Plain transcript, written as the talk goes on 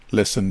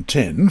Lesson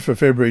 10 for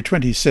February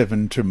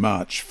 27 to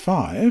March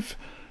 5,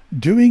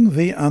 Doing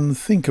the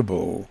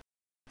Unthinkable,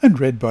 and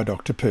read by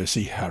Dr.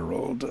 Percy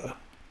Harold.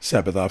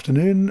 Sabbath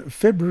afternoon,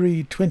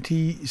 February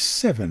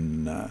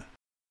 27.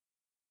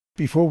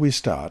 Before we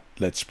start,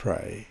 let's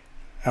pray.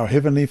 Our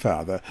Heavenly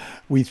Father,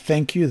 we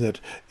thank you that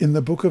in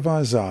the book of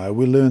Isaiah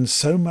we learn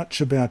so much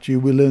about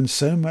you, we learn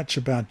so much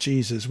about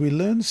Jesus, we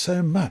learn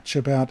so much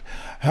about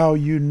how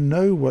you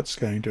know what's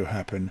going to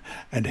happen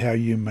and how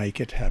you make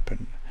it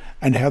happen,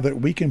 and how that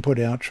we can put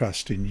our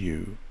trust in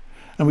you.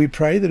 And we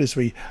pray that as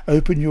we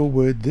open your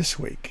word this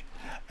week,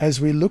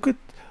 as we look at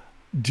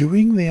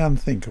doing the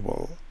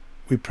unthinkable,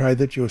 we pray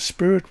that your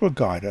Spirit will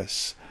guide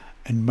us,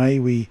 and may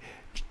we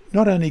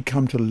not only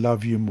come to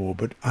love you more,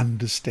 but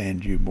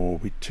understand you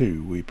more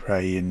too. We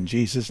pray in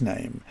Jesus'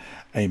 name.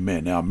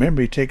 Amen. Our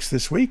memory text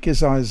this week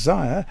is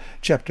Isaiah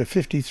chapter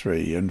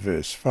 53 and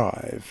verse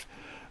 5.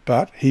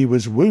 But he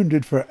was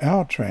wounded for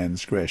our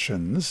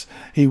transgressions,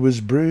 he was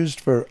bruised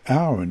for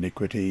our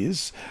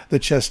iniquities. The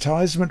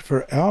chastisement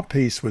for our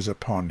peace was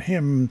upon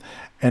him,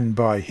 and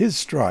by his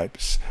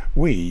stripes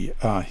we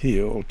are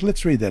healed.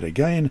 Let's read that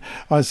again.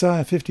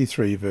 Isaiah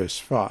 53 verse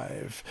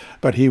 5.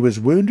 But he was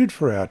wounded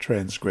for our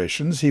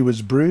transgressions, he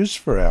was bruised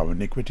for our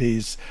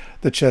iniquities.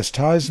 The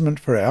chastisement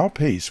for our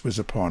peace was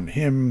upon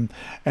him,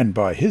 and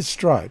by his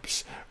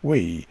stripes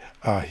we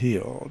are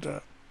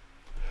healed.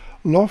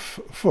 Lof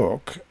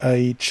Fok,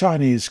 a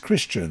Chinese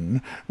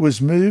Christian,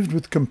 was moved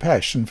with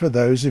compassion for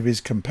those of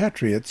his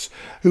compatriots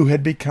who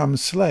had become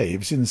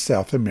slaves in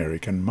South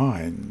American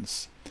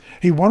mines.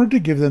 He wanted to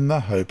give them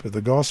the hope of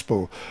the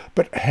gospel,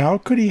 but how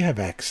could he have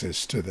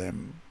access to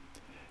them?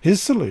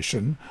 His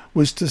solution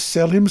was to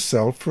sell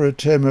himself for a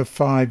term of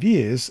 5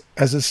 years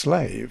as a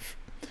slave.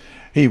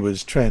 He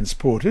was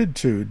transported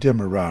to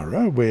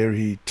Demerara, where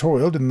he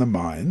toiled in the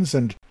mines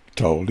and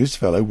told his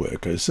fellow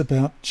workers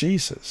about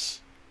Jesus.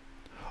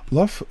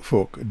 Lof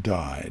Fok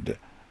died,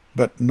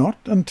 but not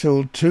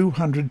until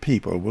 200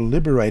 people were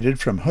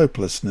liberated from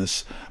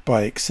hopelessness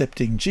by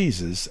accepting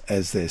Jesus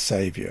as their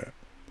Saviour.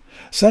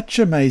 Such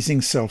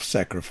amazing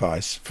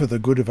self-sacrifice for the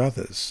good of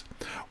others.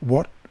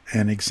 What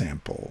an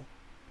example!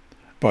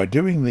 By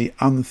doing the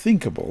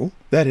unthinkable,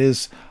 that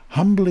is,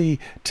 humbly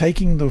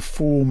taking the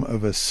form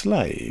of a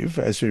slave,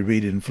 as we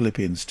read in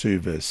Philippians 2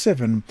 verse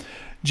 7,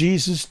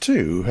 Jesus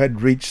too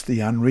had reached the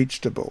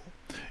unreachable.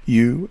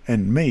 You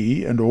and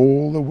me and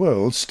all the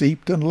world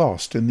steeped and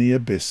lost in the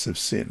abyss of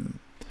sin.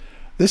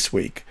 This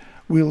week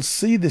we'll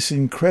see this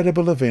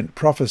incredible event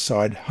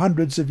prophesied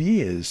hundreds of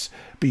years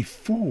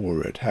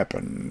before it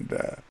happened.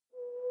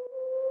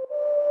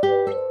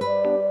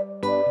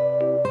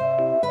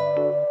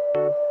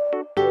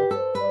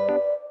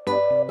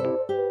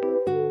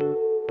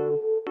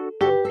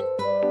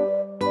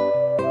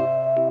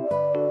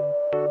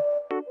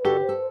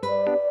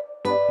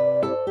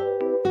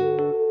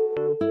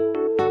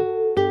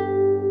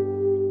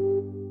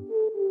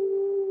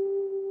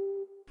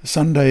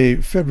 Sunday,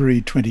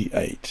 February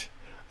 28.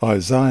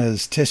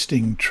 Isaiah's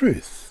testing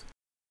truth.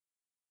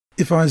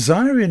 If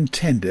Isaiah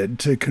intended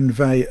to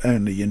convey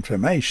only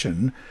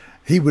information,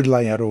 he would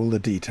lay out all the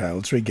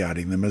details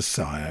regarding the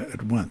Messiah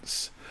at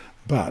once.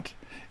 But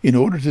in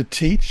order to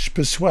teach,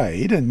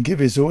 persuade, and give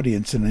his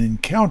audience an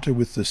encounter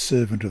with the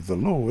servant of the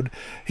Lord,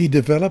 he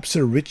develops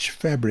a rich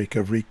fabric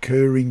of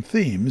recurring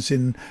themes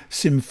in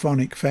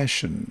symphonic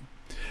fashion.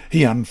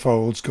 He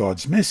unfolds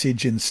God's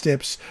message in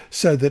steps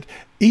so that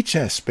each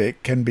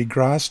aspect can be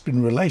grasped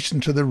in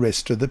relation to the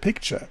rest of the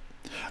picture.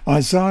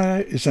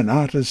 Isaiah is an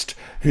artist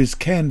whose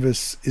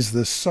canvas is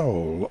the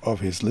soul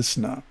of his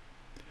listener.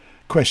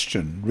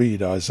 Question.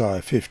 Read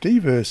Isaiah 50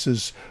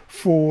 verses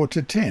 4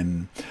 to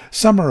 10.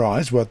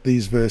 Summarize what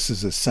these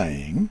verses are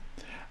saying.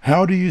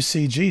 How do you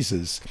see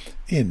Jesus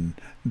in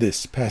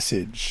this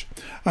passage?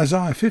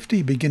 Isaiah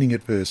 50 beginning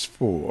at verse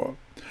 4.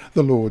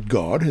 The Lord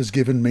God has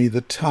given me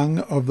the tongue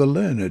of the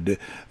learned,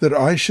 that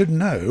I should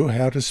know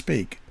how to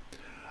speak.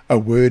 A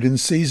word in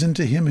season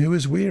to him who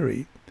is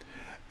weary.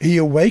 He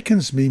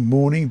awakens me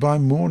morning by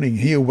morning.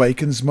 He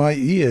awakens my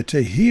ear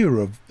to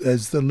hear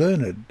as the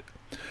learned.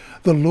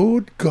 The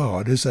Lord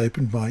God has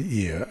opened my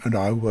ear, and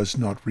I was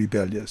not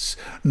rebellious,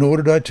 nor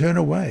did I turn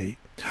away.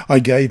 I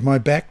gave my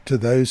back to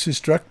those who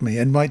struck me,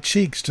 and my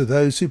cheeks to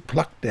those who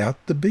plucked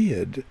out the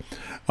beard.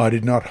 I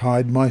did not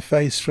hide my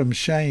face from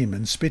shame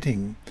and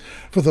spitting,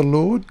 for the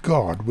Lord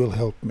God will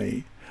help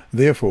me.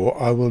 Therefore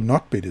I will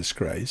not be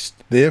disgraced.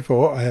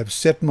 Therefore I have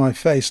set my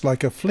face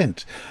like a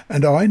flint,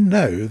 and I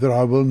know that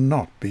I will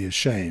not be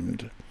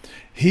ashamed.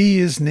 He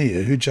is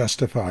near who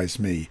justifies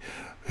me.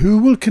 Who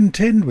will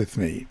contend with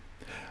me?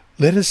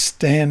 Let us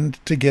stand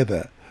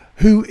together.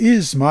 Who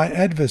is my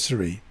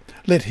adversary?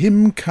 Let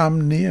him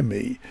come near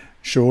me.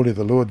 Surely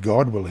the Lord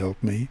God will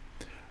help me.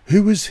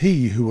 Who is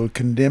he who will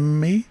condemn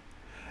me?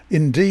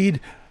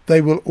 Indeed,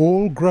 they will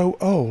all grow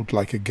old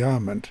like a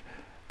garment.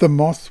 The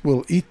moth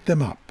will eat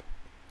them up.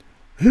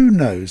 Who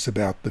knows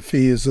about the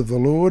fears of the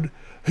Lord?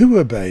 Who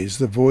obeys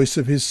the voice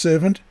of his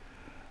servant?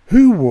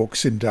 Who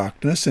walks in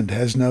darkness and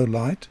has no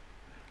light?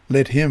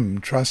 Let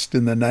him trust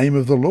in the name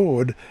of the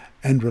Lord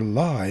and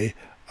rely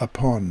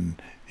upon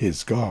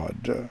his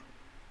God.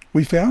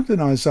 We found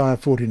in Isaiah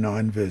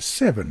 49 verse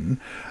 7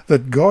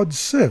 that God's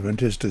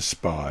servant is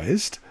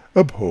despised,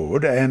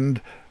 abhorred,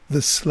 and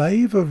the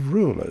slave of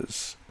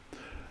rulers,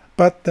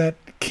 but that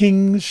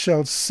kings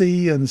shall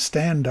see and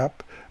stand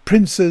up,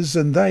 princes,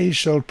 and they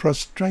shall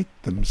prostrate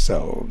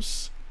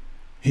themselves.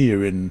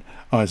 Here in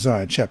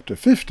Isaiah chapter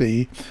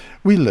 50,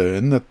 we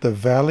learn that the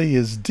valley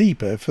is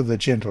deeper for the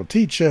gentle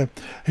teacher,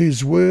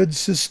 whose words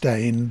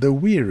sustain the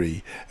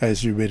weary.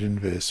 As we read in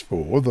verse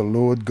 4, the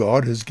Lord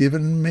God has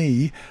given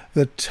me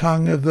the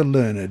tongue of the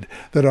learned,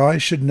 that I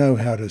should know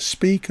how to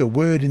speak a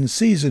word in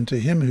season to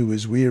him who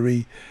is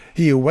weary.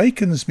 He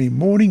awakens me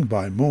morning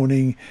by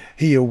morning.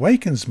 He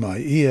awakens my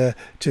ear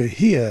to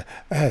hear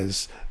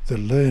as the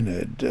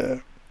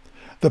learned.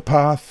 The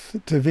path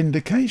to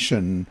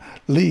vindication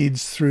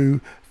leads through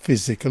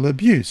physical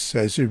abuse,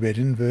 as we read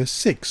in verse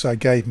 6. I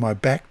gave my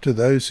back to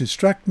those who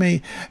struck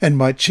me, and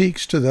my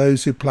cheeks to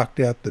those who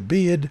plucked out the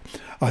beard.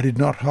 I did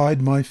not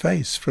hide my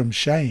face from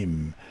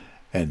shame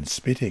and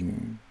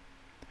spitting.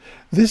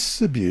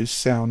 This abuse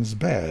sounds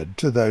bad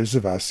to those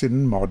of us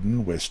in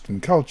modern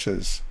Western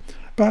cultures,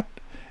 but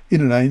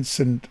in an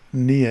ancient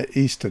Near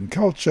Eastern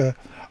culture,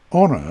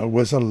 honour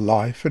was a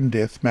life and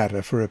death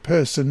matter for a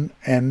person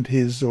and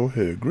his or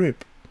her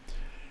group.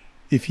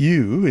 If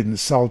you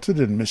insulted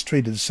and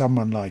mistreated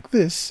someone like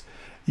this,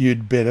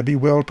 you'd better be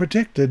well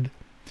protected.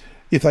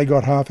 If they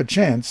got half a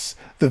chance,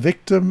 the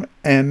victim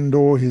and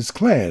or his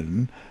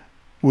clan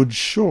would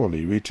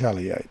surely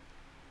retaliate.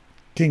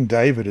 King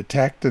David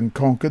attacked and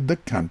conquered the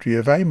country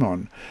of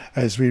Ammon,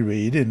 as we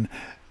read in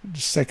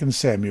 2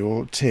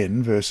 Samuel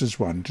 10 verses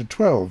 1 to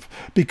 12,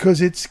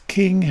 because its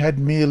king had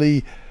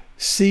merely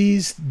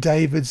seized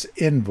David's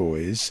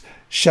envoys,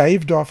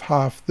 shaved off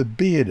half the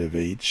beard of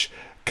each,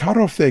 cut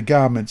off their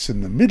garments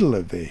in the middle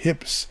of their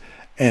hips,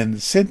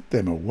 and sent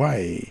them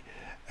away,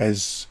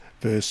 as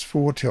verse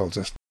 4 tells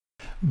us.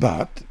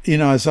 But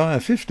in Isaiah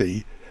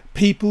 50,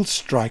 people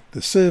strike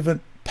the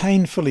servant,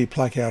 painfully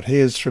pluck out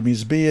hairs from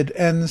his beard,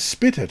 and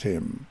spit at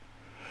him.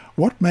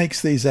 What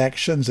makes these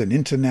actions an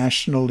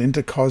international,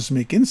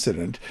 intercosmic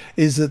incident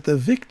is that the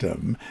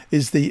victim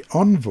is the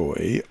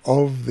envoy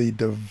of the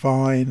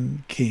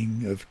divine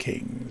King of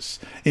Kings.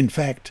 In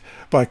fact,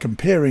 by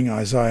comparing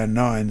Isaiah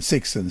 9,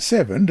 6 and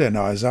 7 and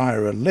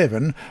Isaiah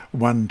 11,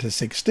 1 to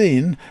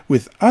 16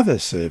 with other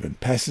servant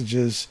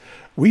passages,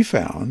 we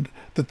found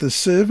that the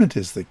servant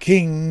is the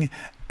king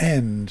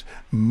and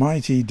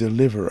mighty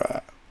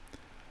deliverer.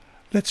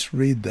 Let's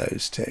read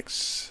those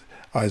texts.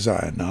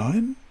 Isaiah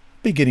 9,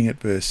 beginning at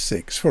verse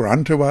 6, For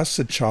unto us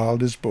a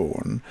child is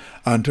born,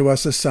 unto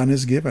us a son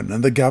is given,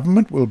 and the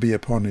government will be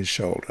upon his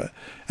shoulder,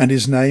 and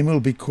his name will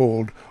be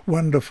called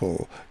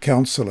Wonderful,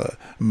 Counselor,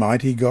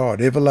 Mighty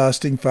God,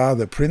 Everlasting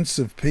Father, Prince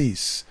of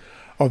Peace.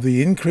 Of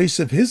the increase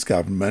of his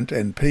government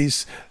and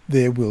peace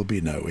there will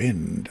be no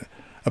end.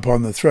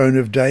 Upon the throne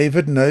of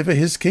David and over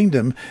his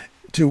kingdom,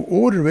 to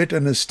order it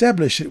and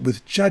establish it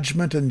with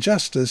judgment and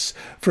justice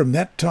from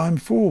that time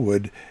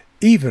forward,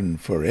 even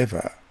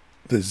forever.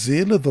 The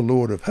zeal of the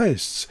Lord of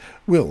hosts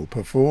will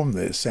perform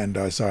this. And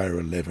Isaiah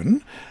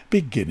 11,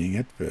 beginning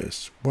at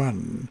verse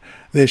 1.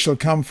 There shall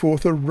come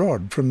forth a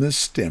rod from the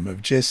stem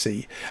of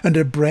Jesse, and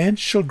a branch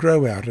shall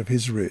grow out of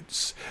his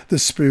roots. The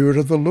Spirit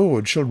of the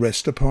Lord shall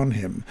rest upon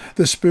him,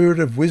 the Spirit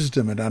of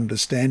wisdom and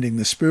understanding,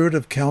 the Spirit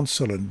of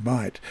counsel and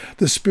might,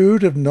 the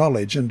Spirit of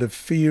knowledge and of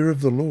fear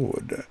of the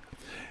Lord.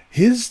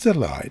 His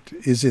delight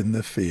is in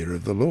the fear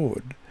of the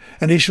Lord.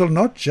 And he shall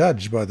not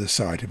judge by the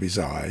sight of his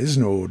eyes,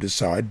 nor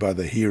decide by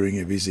the hearing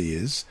of his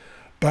ears,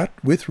 but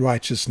with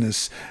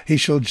righteousness he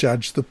shall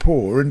judge the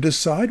poor, and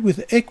decide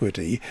with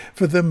equity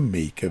for the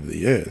meek of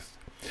the earth.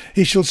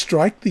 He shall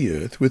strike the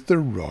earth with the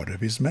rod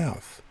of his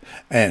mouth,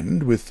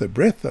 and with the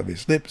breath of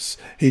his lips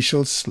he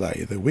shall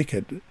slay the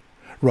wicked.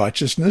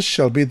 Righteousness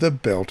shall be the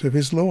belt of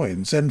his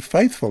loins, and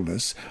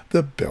faithfulness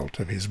the belt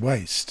of his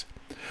waist.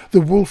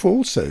 The wolf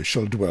also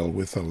shall dwell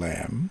with the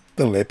lamb,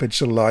 the leopard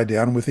shall lie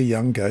down with the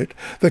young goat,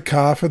 the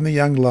calf and the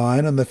young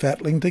lion and the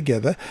fatling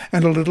together,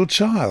 and a little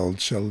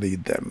child shall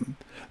lead them.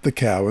 The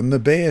cow and the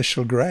bear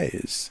shall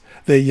graze,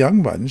 their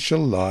young ones shall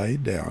lie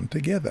down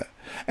together,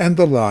 and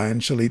the lion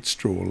shall eat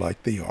straw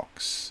like the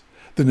ox.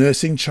 The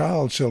nursing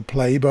child shall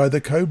play by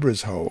the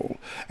cobra's hole,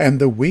 and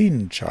the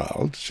weaned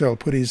child shall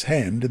put his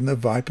hand in the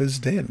viper's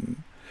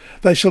den.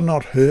 They shall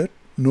not hurt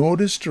nor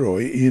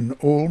destroy in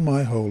all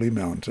my holy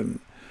mountain.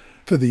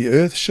 For the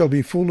earth shall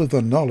be full of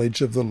the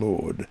knowledge of the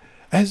Lord,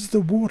 as the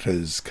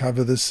waters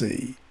cover the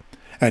sea.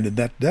 And in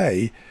that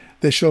day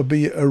there shall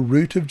be a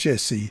root of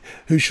Jesse,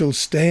 who shall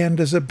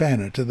stand as a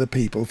banner to the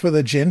people, for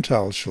the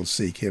Gentiles shall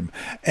seek him,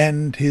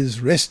 and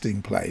his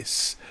resting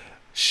place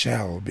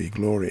shall be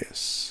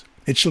glorious.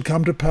 It shall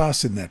come to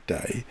pass in that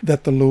day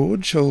that the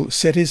Lord shall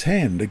set his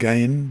hand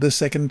again the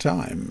second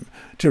time,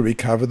 to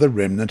recover the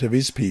remnant of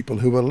his people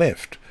who are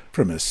left,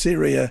 from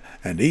Assyria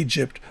and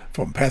Egypt,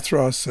 from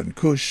Pathros and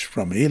Cush,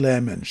 from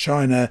Elam and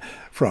Shinar,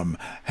 from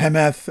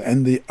Hamath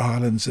and the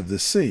islands of the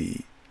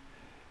sea.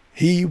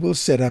 He will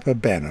set up a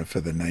banner for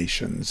the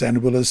nations,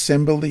 and will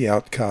assemble the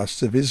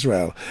outcasts of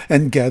Israel,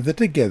 and gather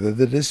together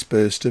the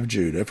dispersed of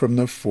Judah from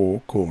the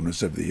four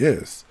corners of the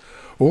earth.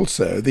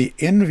 Also the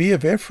envy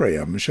of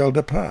Ephraim shall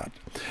depart,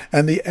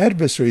 and the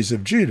adversaries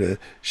of Judah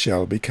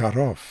shall be cut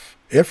off.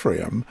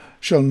 Ephraim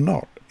shall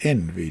not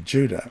envy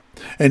Judah,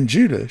 and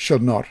Judah shall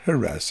not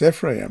harass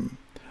Ephraim.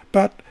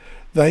 But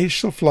they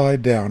shall fly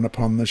down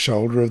upon the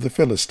shoulder of the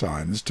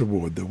Philistines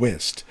toward the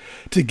west.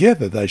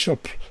 Together they shall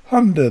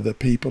plunder the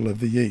people of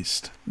the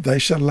east. They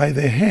shall lay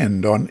their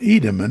hand on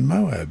Edom and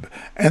Moab,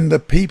 and the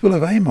people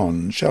of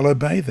Ammon shall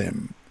obey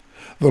them.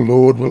 The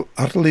Lord will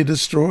utterly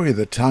destroy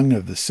the tongue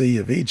of the sea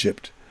of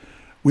Egypt.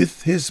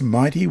 With his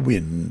mighty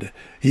wind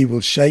he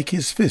will shake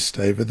his fist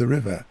over the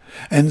river,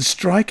 and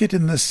strike it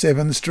in the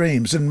 7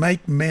 streams, and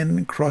make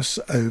men cross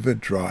over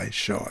dry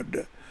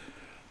shod.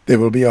 There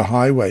will be a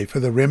highway for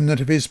the remnant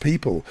of his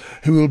people,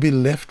 who will be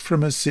left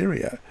from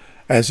Assyria,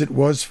 as it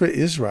was for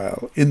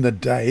Israel in the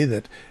day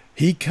that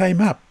he came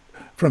up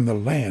from the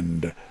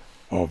land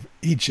of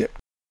Egypt.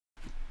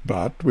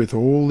 But with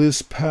all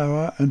this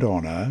power and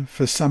honour,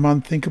 for some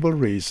unthinkable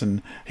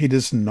reason, he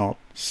does not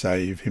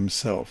save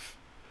himself.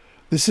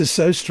 This is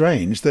so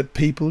strange that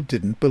people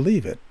didn't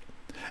believe it.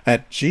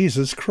 At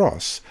Jesus'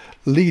 cross,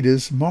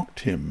 leaders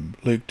mocked him.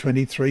 Luke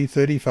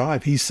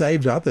 23:35. He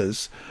saved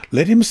others.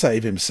 Let him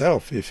save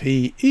himself if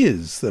he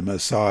is the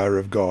Messiah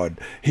of God,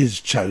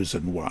 his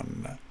chosen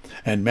one.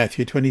 And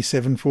Matthew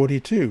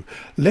 27:42.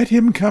 Let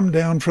him come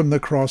down from the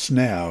cross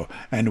now,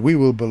 and we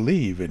will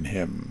believe in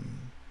him.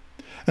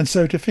 And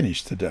so to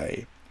finish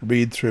today,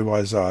 read through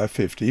Isaiah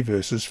 50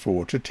 verses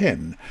 4 to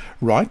 10.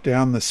 Write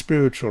down the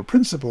spiritual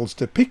principles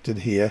depicted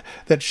here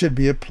that should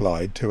be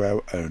applied to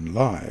our own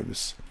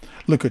lives.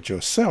 Look at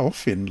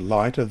yourself in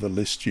light of the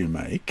list you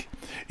make.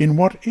 In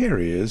what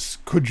areas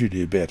could you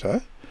do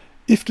better?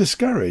 If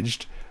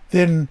discouraged,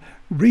 then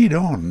read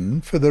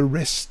on for the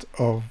rest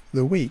of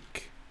the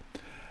week.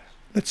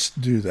 Let's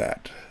do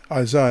that.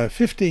 Isaiah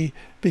 50,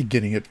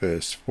 beginning at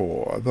verse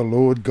 4. The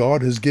Lord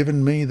God has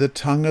given me the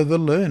tongue of the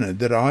learned,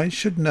 that I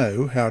should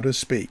know how to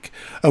speak,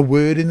 a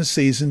word in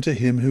season to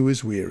him who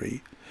is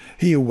weary.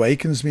 He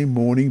awakens me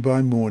morning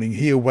by morning.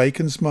 He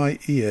awakens my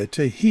ear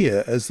to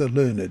hear as the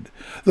learned.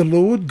 The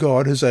Lord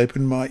God has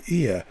opened my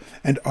ear,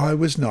 and I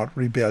was not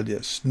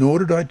rebellious, nor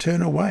did I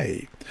turn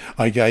away.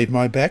 I gave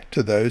my back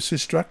to those who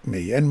struck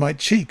me, and my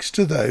cheeks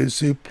to those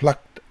who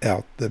plucked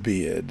out the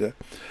beard.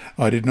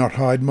 I did not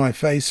hide my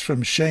face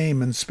from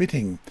shame and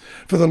spitting,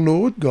 for the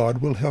Lord God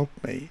will help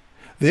me.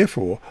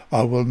 Therefore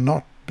I will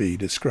not be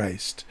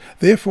disgraced.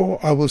 Therefore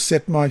I will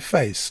set my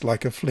face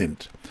like a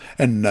flint,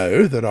 and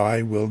know that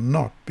I will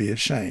not be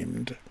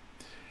ashamed.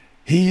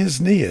 He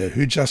is near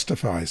who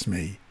justifies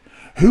me.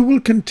 Who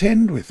will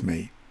contend with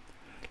me?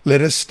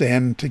 Let us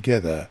stand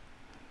together.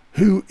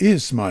 Who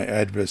is my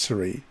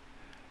adversary?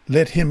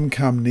 Let him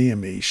come near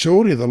me.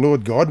 Surely the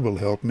Lord God will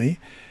help me.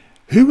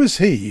 Who is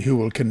he who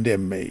will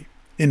condemn me?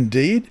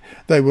 Indeed,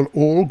 they will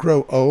all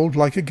grow old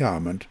like a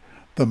garment.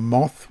 The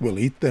moth will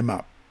eat them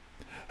up.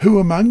 Who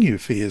among you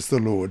fears the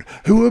Lord?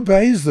 Who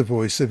obeys the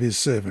voice of his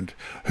servant?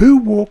 Who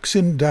walks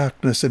in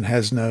darkness and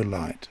has no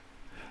light?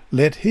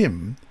 Let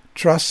him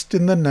trust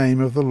in the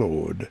name of the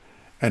Lord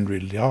and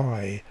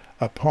rely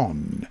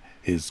upon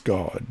his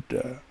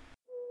God.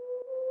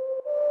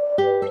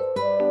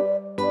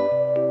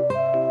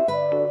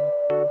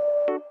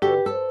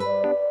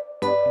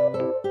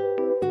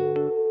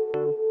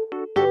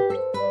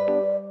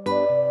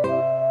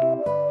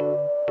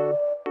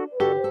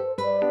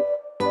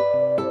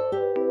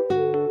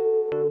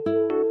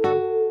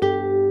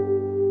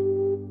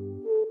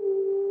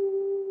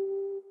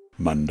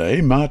 Monday,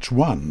 March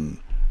 1.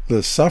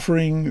 The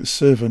Suffering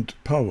Servant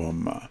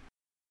Poem.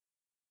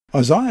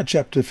 Isaiah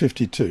chapter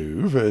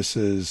 52,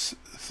 verses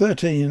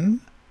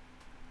 13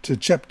 to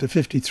chapter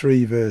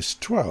 53, verse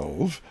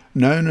 12,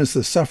 known as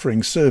the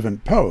Suffering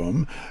Servant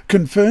Poem,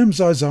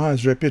 confirms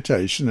Isaiah's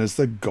reputation as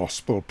the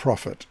gospel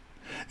prophet.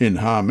 In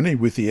harmony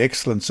with the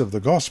excellence of the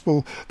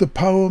gospel, the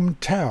poem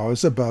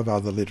towers above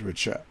other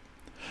literature.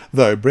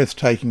 Though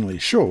breathtakingly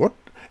short,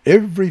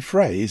 every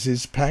phrase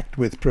is packed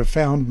with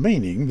profound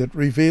meaning that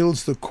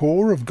reveals the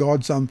core of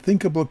God's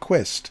unthinkable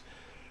quest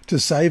to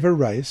save a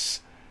race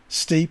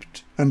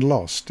steeped and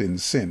lost in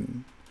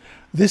sin.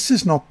 This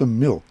is not the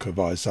milk of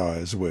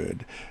Isaiah's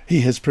word.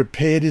 He has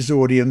prepared his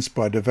audience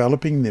by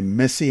developing the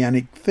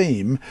messianic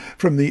theme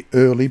from the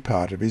early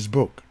part of his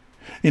book.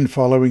 In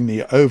following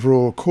the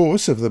overall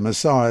course of the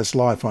Messiah's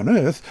life on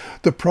earth,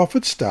 the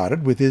prophet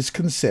started with his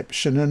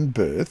conception and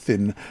birth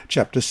in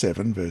chapter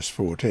 7, verse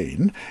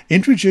 14,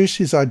 introduced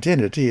his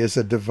identity as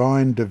a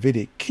divine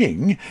Davidic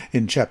king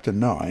in chapter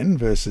 9,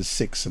 verses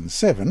 6 and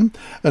 7,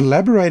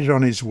 elaborated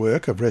on his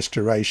work of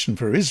restoration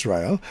for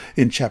Israel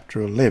in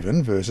chapter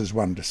 11, verses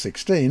 1 to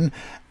 16,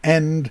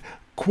 and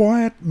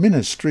quiet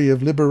ministry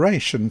of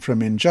liberation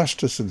from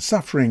injustice and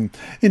suffering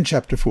in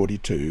chapter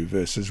 42,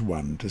 verses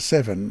 1 to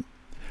 7.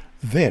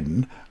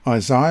 Then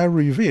Isaiah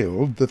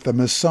revealed that the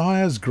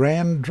Messiah's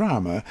grand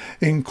drama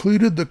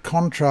included the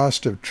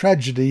contrast of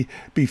tragedy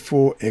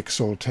before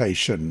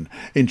exaltation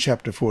in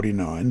chapter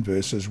 49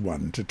 verses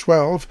 1 to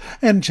 12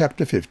 and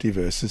chapter 50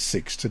 verses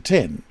 6 to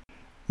 10.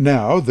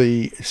 Now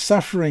the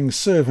suffering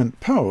servant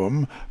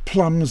poem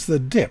plumbs the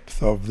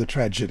depth of the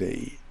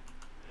tragedy.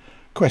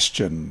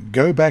 Question.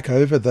 Go back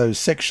over those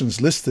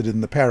sections listed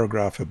in the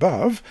paragraph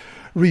above.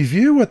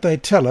 Review what they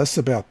tell us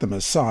about the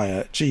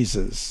Messiah,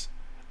 Jesus.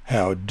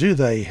 How do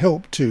they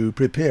help to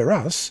prepare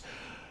us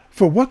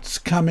for what's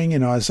coming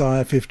in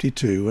Isaiah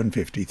 52 and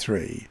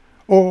 53?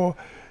 Or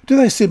do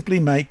they simply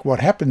make what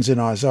happens in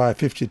Isaiah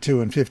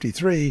 52 and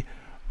 53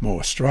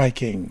 more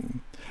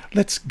striking?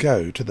 Let's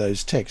go to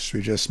those texts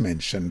we just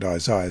mentioned.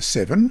 Isaiah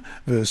 7,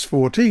 verse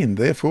 14.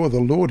 Therefore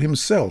the Lord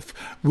himself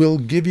will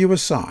give you a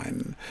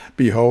sign.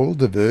 Behold,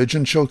 the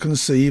virgin shall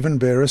conceive and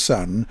bear a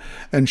son,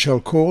 and shall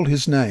call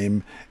his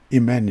name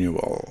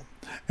Emmanuel.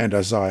 And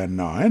Isaiah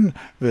 9,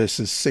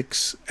 verses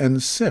 6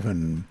 and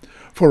 7.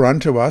 For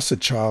unto us a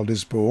child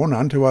is born,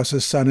 unto us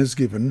a son is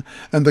given,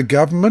 and the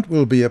government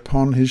will be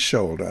upon his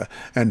shoulder,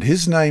 and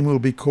his name will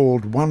be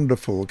called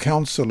Wonderful,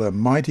 Counselor,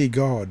 Mighty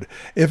God,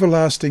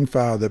 Everlasting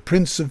Father,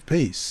 Prince of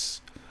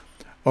Peace.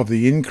 Of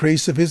the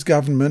increase of his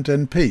government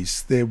and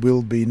peace there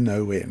will be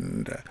no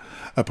end.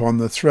 Upon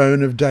the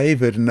throne of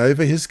David and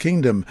over his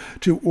kingdom,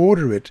 to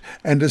order it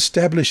and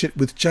establish it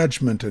with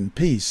judgment and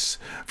peace,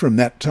 from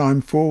that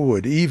time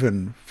forward,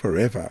 even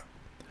forever.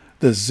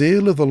 The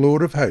zeal of the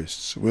Lord of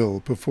hosts will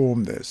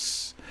perform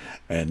this.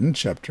 And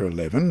chapter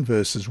 11,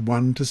 verses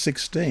 1 to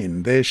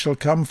 16, there shall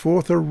come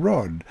forth a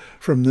rod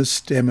from the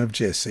stem of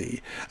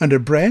Jesse, and a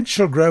branch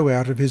shall grow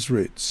out of his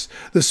roots.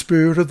 The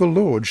Spirit of the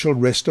Lord shall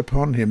rest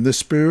upon him, the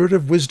Spirit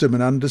of wisdom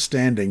and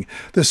understanding,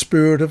 the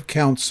Spirit of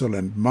counsel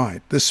and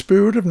might, the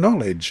Spirit of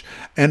knowledge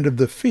and of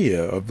the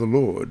fear of the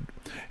Lord.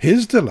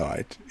 His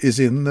delight is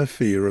in the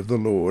fear of the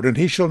Lord, and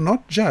he shall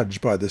not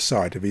judge by the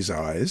sight of his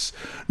eyes,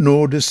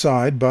 nor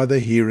decide by the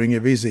hearing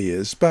of his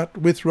ears, but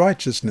with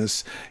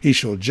righteousness he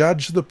shall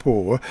judge the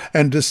poor,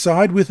 and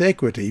decide with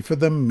equity for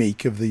the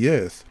meek of the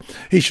earth.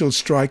 He shall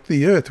strike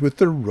the earth with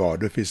the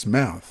rod of his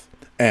mouth,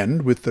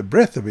 and with the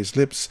breath of his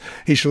lips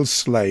he shall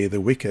slay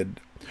the wicked.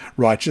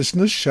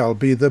 Righteousness shall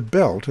be the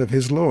belt of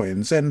his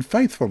loins, and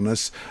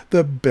faithfulness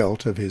the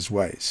belt of his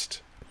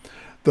waist.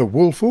 The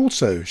wolf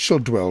also shall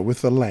dwell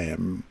with the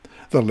lamb.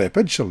 The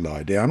leopard shall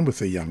lie down with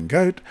the young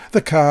goat,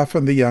 the calf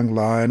and the young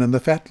lion and the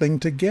fatling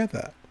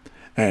together,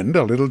 and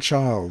a little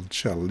child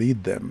shall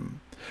lead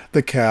them.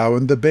 The cow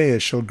and the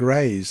bear shall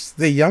graze,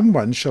 their young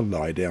ones shall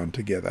lie down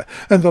together,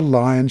 and the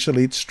lion shall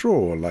eat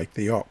straw like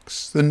the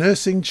ox. The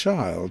nursing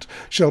child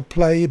shall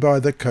play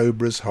by the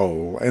cobra's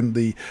hole, and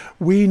the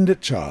weaned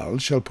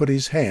child shall put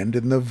his hand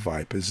in the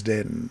viper's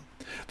den.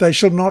 They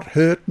shall not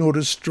hurt nor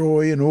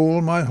destroy in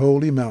all my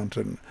holy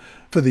mountain,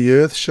 for the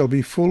earth shall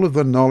be full of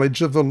the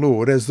knowledge of the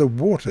Lord as the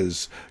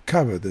waters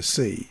cover the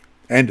sea.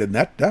 And in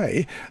that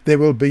day there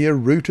will be a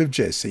root of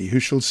Jesse, who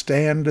shall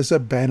stand as a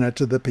banner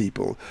to the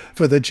people,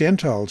 for the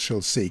Gentiles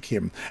shall seek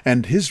him,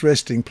 and his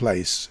resting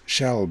place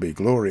shall be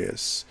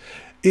glorious.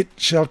 It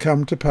shall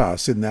come to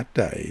pass in that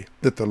day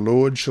that the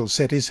Lord shall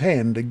set his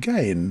hand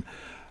again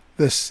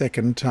the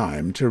second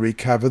time to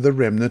recover the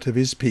remnant of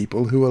his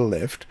people who are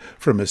left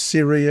from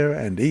Assyria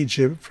and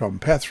Egypt, from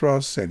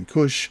Pathros and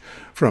Cush,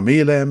 from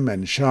Elam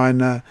and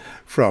Shinar,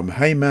 from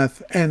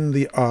Hamath and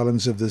the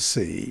islands of the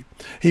sea.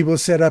 He will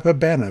set up a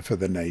banner for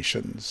the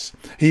nations.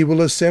 He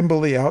will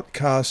assemble the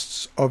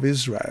outcasts of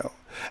Israel,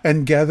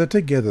 and gather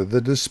together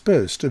the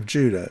dispersed of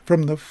Judah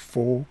from the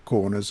four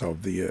corners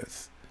of the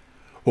earth.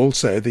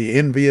 Also the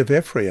envy of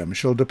Ephraim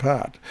shall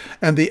depart,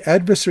 and the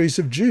adversaries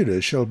of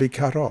Judah shall be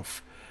cut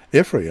off.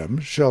 Ephraim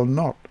shall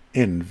not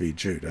envy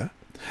Judah,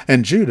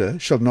 and Judah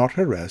shall not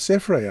harass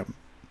Ephraim.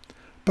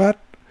 But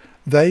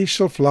they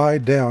shall fly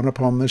down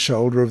upon the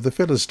shoulder of the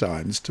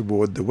Philistines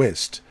toward the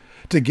west.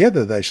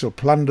 Together they shall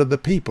plunder the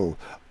people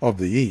of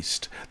the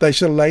east. They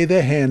shall lay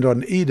their hand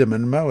on Edom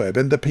and Moab,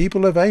 and the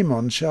people of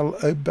Ammon shall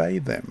obey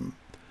them.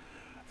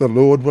 The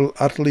Lord will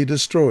utterly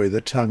destroy the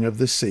tongue of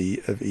the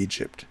sea of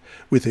Egypt.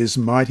 With his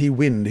mighty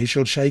wind he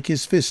shall shake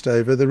his fist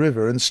over the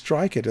river, and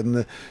strike it in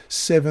the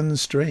 7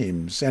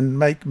 streams, and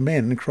make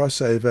men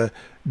cross over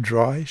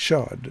dry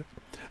shod.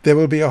 There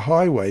will be a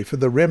highway for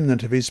the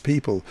remnant of his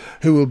people,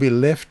 who will be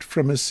left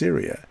from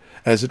Assyria,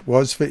 as it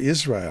was for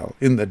Israel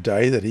in the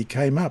day that he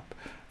came up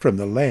from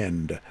the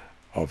land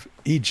of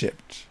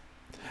Egypt.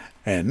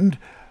 And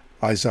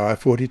Isaiah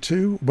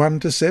 42,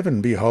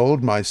 1-7,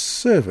 Behold, my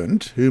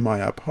servant, whom I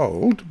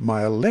uphold,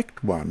 my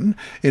elect one,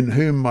 in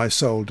whom my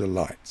soul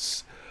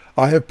delights.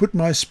 I have put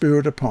my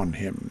spirit upon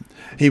him.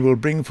 He will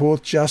bring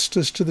forth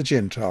justice to the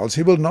Gentiles.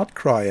 He will not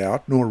cry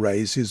out, nor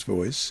raise his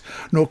voice,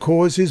 nor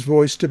cause his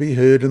voice to be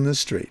heard in the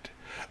street.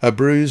 A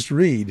bruised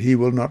reed he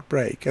will not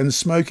break, and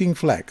smoking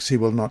flax he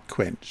will not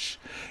quench.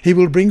 He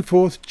will bring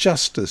forth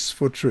justice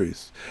for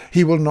truth.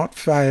 He will not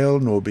fail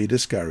nor be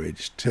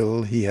discouraged,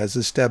 till he has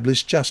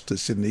established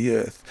justice in the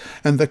earth,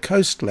 and the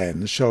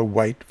coastlands shall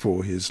wait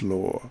for his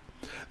law.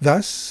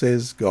 Thus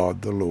says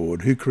God the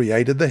Lord, who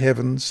created the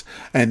heavens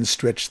and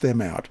stretched them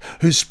out,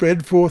 who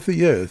spread forth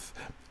the earth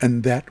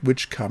and that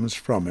which comes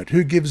from it,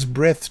 who gives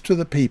breath to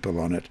the people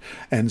on it,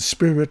 and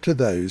spirit to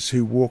those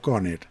who walk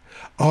on it.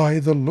 I,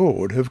 the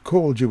Lord, have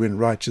called you in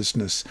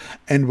righteousness,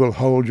 and will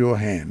hold your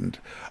hand.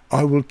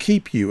 I will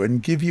keep you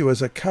and give you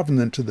as a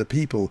covenant to the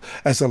people,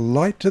 as a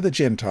light to the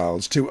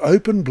Gentiles, to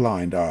open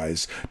blind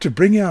eyes, to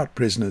bring out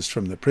prisoners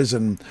from the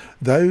prison,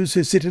 those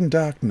who sit in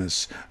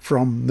darkness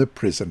from the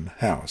prison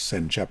house.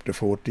 And chapter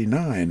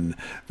 49,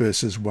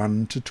 verses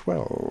 1 to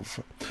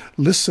 12.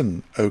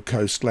 Listen, O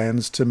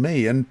coastlands, to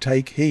me, and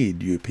take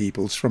heed, you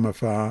peoples from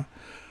afar.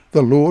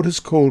 The Lord has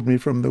called me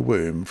from the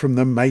womb, from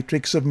the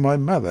matrix of my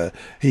mother.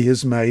 He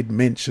has made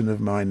mention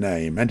of my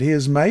name, and he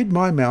has made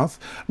my mouth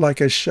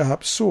like a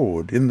sharp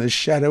sword. In the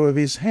shadow of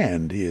his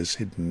hand he has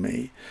hidden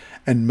me,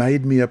 and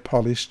made me a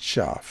polished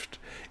shaft.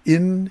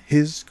 In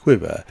his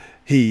quiver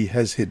he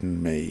has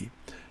hidden me.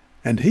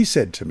 And he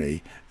said to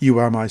me, You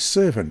are my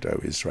servant, O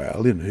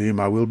Israel, in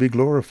whom I will be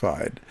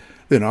glorified.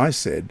 Then I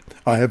said,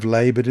 I have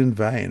laboured in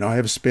vain, I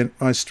have spent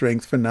my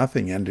strength for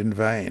nothing and in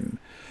vain.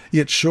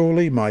 Yet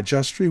surely my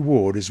just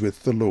reward is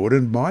with the Lord,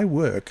 and my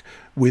work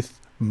with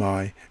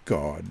my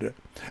God.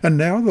 And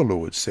now the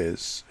Lord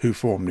says, who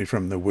formed me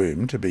from the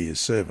womb to be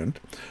his servant,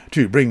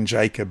 to bring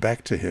Jacob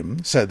back to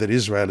him, so that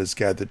Israel is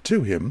gathered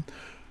to him,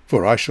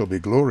 for I shall be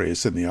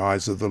glorious in the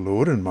eyes of the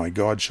Lord, and my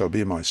God shall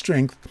be my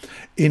strength.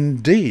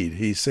 Indeed,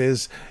 he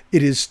says,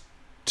 it is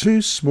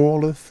too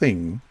small a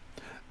thing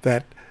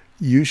that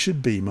you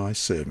should be my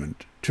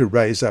servant, to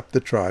raise up the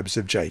tribes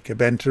of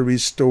Jacob, and to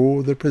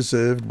restore the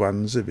preserved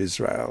ones of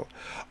Israel.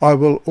 I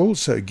will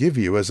also give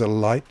you as a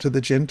light to the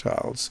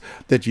Gentiles,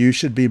 that you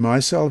should be my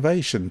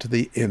salvation to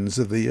the ends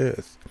of the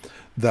earth.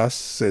 Thus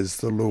says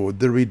the Lord,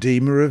 the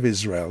Redeemer of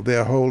Israel,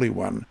 their Holy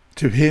One,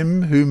 to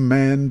him whom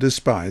man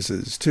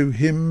despises, to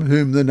him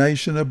whom the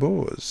nation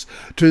abhors,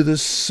 to the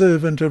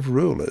servant of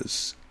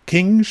rulers.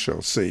 Kings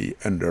shall see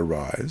and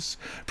arise,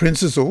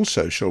 princes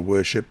also shall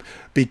worship,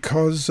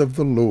 because of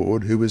the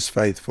Lord who is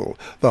faithful,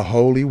 the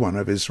Holy One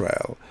of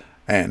Israel,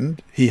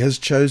 and he has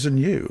chosen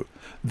you.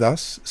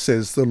 Thus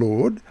says the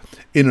Lord,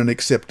 in an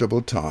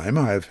acceptable time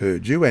I have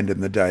heard you, and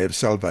in the day of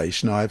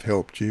salvation I have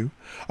helped you.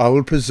 I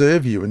will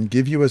preserve you and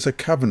give you as a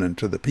covenant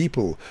to the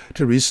people,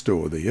 to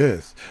restore the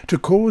earth, to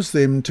cause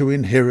them to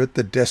inherit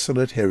the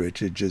desolate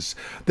heritages,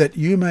 that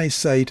you may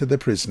say to the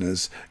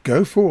prisoners,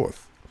 Go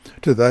forth.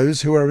 To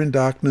those who are in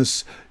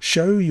darkness,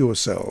 show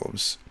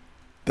yourselves.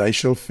 They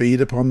shall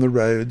feed upon the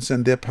roads,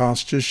 and their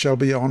pastures shall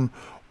be on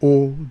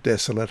all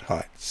desolate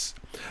heights.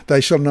 They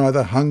shall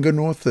neither hunger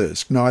nor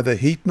thirst, neither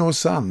heat nor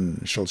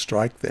sun shall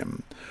strike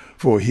them.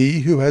 For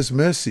he who has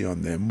mercy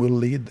on them will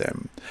lead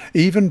them.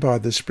 Even by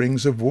the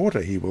springs of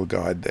water he will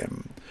guide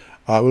them.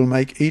 I will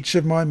make each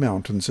of my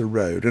mountains a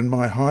road, and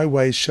my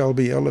highways shall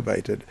be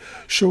elevated.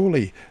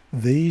 Surely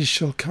these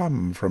shall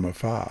come from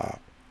afar.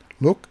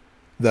 Look,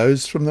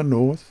 those from the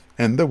north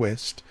and the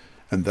west,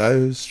 and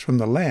those from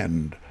the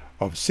land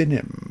of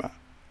Sinim.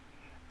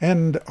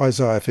 And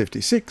Isaiah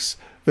 56,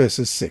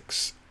 verses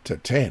 6 to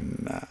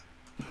 10.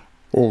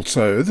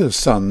 Also the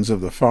sons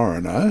of the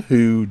foreigner,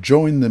 who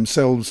join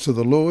themselves to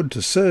the Lord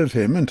to serve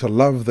him and to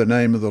love the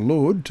name of the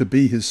Lord, to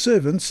be his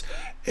servants,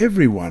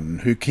 everyone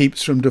who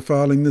keeps from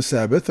defiling the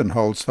Sabbath and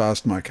holds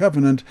fast my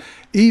covenant,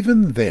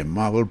 even them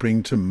I will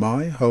bring to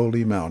my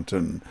holy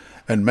mountain,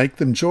 and make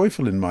them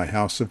joyful in my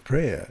house of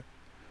prayer.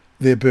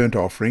 Their burnt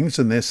offerings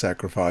and their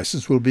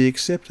sacrifices will be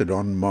accepted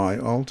on my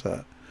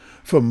altar.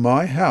 For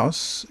my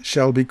house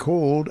shall be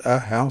called a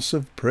house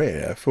of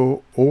prayer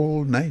for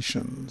all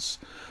nations.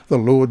 The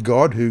Lord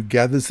God, who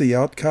gathers the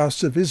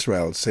outcasts of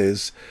Israel,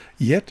 says,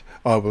 Yet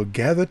I will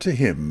gather to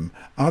him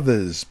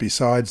others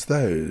besides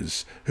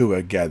those who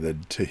are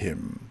gathered to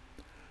him.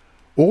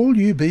 All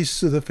you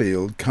beasts of the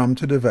field come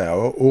to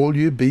devour, all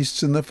you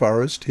beasts in the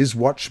forest, his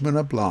watchmen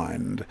are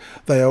blind.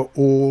 They are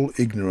all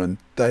ignorant,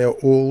 they are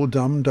all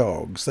dumb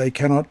dogs, they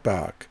cannot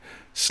bark,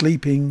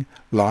 sleeping,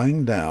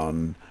 lying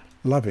down,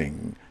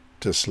 loving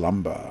to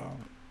slumber.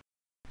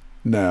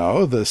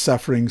 Now the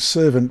suffering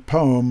servant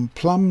poem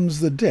plumbs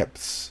the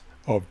depths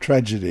of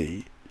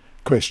tragedy.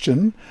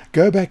 Question: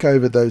 go back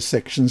over those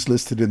sections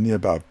listed in the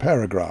above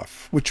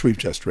paragraph, which we've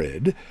just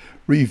read.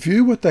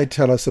 Review what they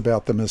tell us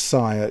about the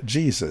Messiah,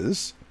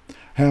 Jesus.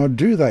 How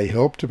do they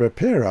help to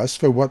prepare us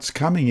for what's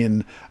coming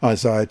in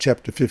Isaiah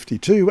chapter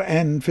 52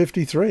 and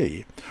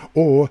 53?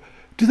 Or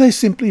do they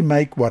simply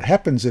make what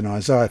happens in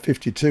Isaiah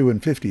 52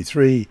 and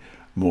 53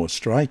 more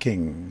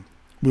striking?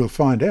 We'll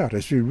find out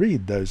as we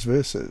read those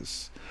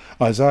verses.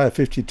 Isaiah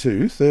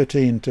 52,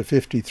 13 to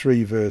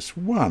 53 verse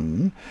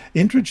 1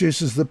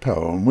 introduces the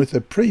poem with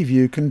a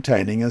preview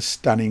containing a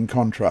stunning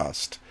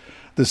contrast.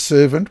 The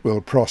servant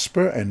will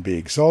prosper and be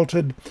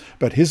exalted,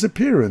 but his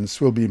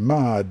appearance will be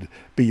marred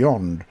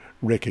beyond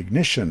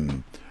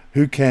recognition.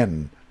 Who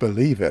can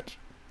believe it?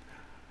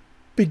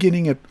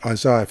 Beginning at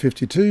Isaiah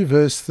 52,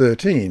 verse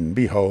 13,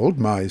 Behold,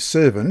 my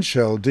servant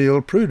shall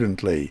deal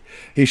prudently.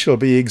 He shall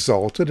be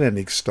exalted and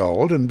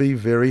extolled and be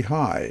very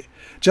high.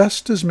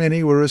 Just as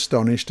many were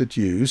astonished at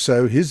you,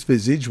 so his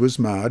visage was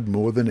marred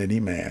more than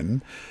any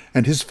man,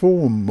 and his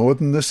form more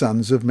than the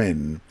sons of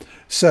men.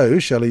 So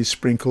shall he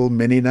sprinkle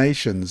many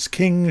nations.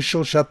 Kings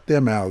shall shut their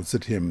mouths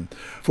at him.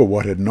 For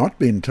what had not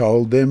been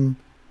told them,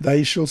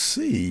 they shall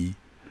see,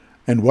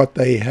 and what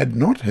they had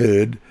not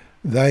heard,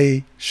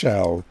 they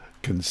shall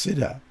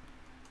consider.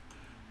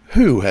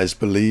 Who has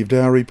believed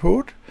our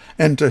report,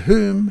 and to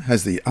whom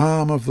has the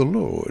arm of the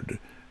Lord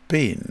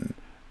been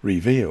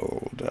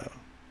revealed?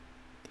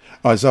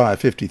 Isaiah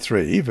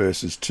 53,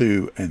 verses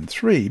 2 and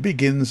 3,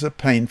 begins a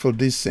painful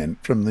descent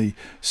from the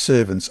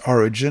servant's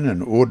origin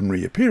and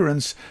ordinary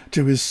appearance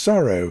to his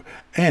sorrow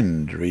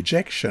and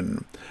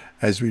rejection.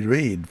 As we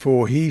read,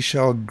 "For he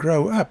shall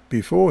grow up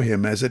before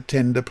him as a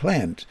tender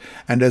plant,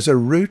 and as a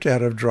root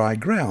out of dry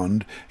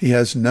ground. He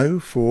has no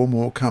form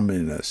or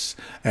comeliness,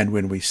 and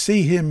when we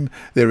see him,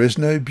 there is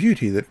no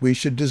beauty that we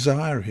should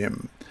desire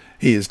him.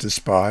 He is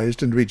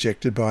despised and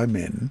rejected by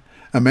men,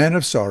 a man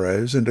of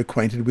sorrows and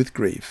acquainted with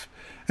grief,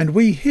 and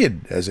we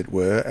hid, as it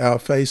were, our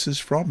faces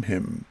from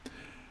him.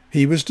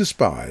 He was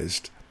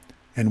despised,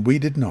 and we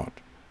did not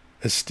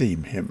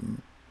esteem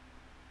him."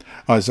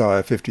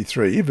 Isaiah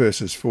 53,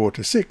 verses 4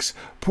 to 6,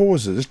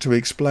 pauses to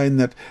explain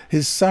that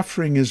his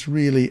suffering is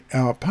really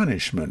our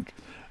punishment,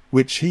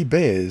 which he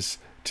bears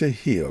to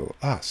heal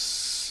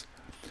us.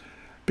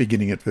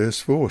 Beginning at verse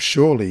 4,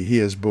 "Surely he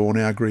has borne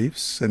our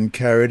griefs and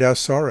carried our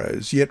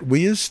sorrows, yet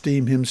we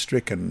esteem him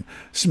stricken,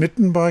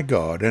 smitten by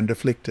God, and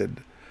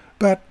afflicted.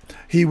 But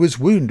he was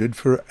wounded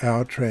for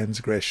our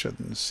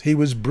transgressions, he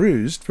was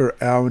bruised for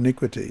our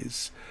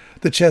iniquities.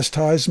 The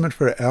chastisement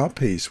for our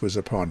peace was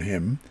upon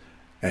him,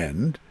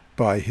 and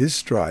by his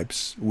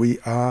stripes we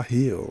are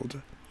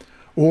healed.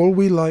 All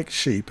we like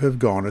sheep have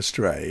gone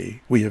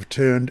astray. We have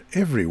turned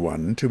every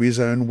one to his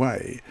own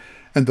way,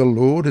 and the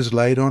Lord has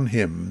laid on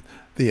him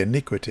the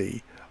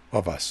iniquity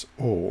of us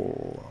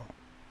all."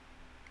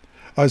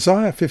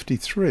 Isaiah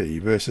 53,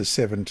 verses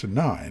 7 to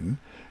 9,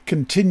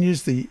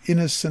 continues the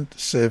innocent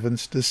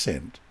servant's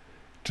descent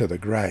to the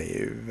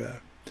grave.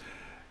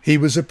 "He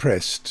was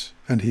oppressed,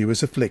 and he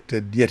was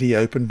afflicted, yet he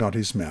opened not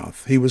his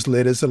mouth. He was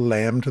led as a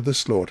lamb to the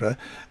slaughter,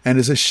 and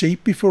as a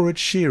sheep before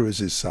its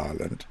shearers is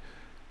silent,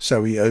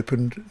 so he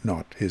opened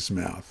not his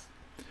mouth.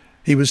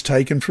 He was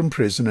taken from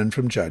prison and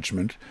from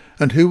judgment,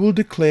 and who will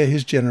declare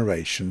his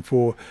generation?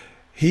 For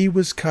he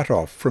was cut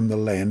off from the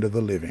land of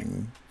the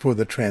living. For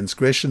the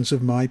transgressions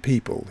of my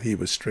people he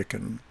was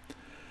stricken.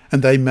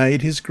 And they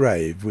made his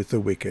grave with the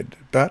wicked,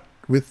 but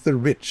with the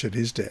rich at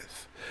his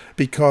death,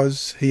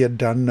 because he had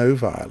done no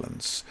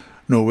violence,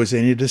 nor was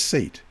any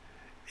deceit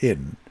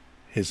in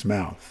his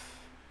mouth."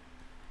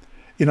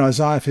 In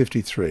Isaiah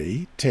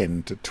 53,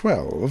 10 to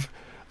 12,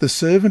 the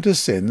servant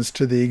ascends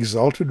to the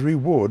exalted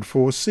reward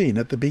foreseen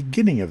at the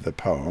beginning of the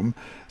poem,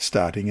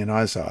 starting in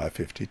Isaiah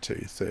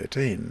 52,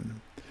 13.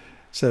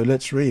 So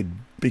let's read,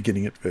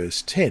 beginning at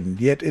verse 10.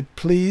 "Yet it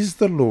pleased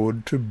the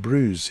Lord to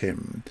bruise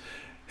him.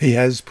 He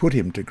has put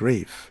him to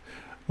grief.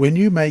 When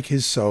you make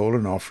his soul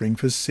an offering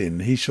for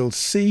sin, he shall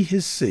see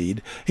his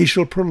seed, he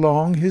shall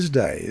prolong his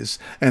days,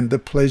 and the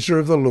pleasure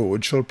of the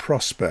Lord shall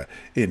prosper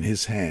in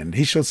his hand.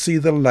 He shall see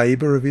the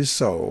labour of his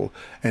soul,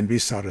 and be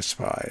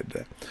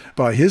satisfied.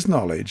 By his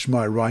knowledge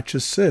my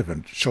righteous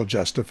servant shall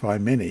justify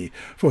many,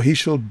 for he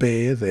shall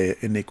bear their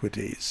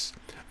iniquities.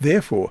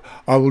 Therefore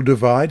I will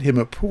divide him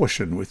a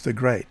portion with the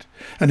great,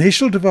 and he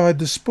shall divide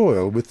the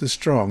spoil with the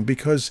strong,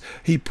 because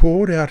he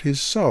poured out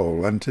his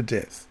soul unto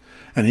death.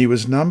 And he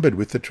was numbered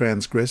with the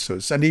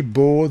transgressors, and he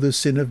bore the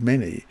sin of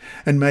many,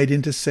 and made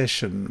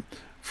intercession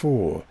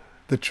for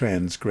the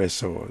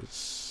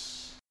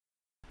transgressors."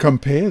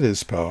 Compare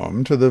this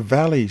poem to the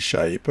valley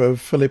shape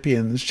of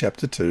Philippians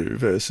chapter 2,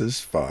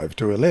 verses 5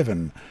 to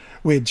 11,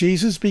 where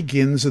Jesus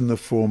begins in the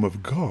form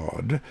of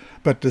God,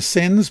 but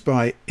descends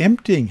by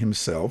emptying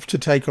himself to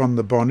take on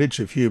the bondage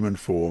of human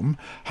form,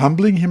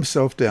 humbling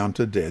himself down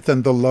to death,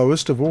 and the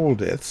lowest of all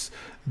deaths,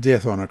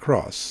 death on a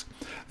cross.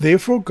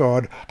 Therefore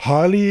God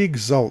highly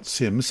exalts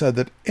him, so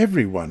that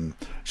everyone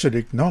should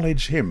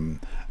acknowledge him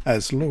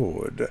as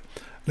Lord.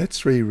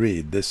 Let's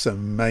reread this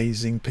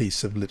amazing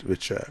piece of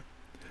literature.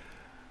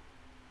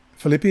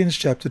 Philippians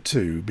chapter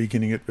 2,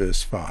 beginning at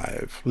verse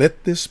 5.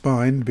 "Let this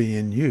mind be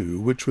in you,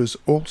 which was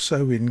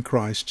also in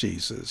Christ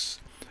Jesus,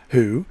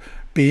 who,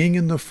 being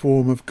in the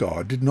form of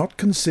God, did not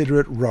consider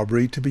it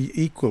robbery to be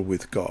equal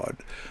with God,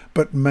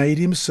 but made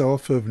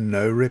himself of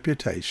no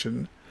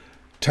reputation,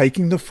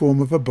 taking the form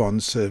of a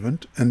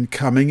bondservant, and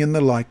coming in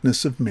the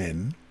likeness of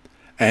men.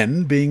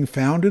 And, being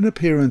found in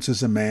appearance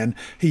as a man,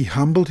 he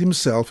humbled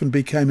himself and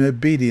became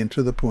obedient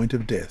to the point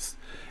of death,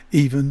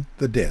 even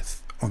the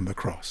death on the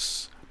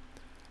cross.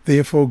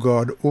 Therefore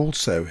God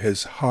also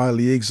has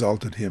highly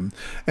exalted him,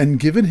 and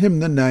given him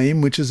the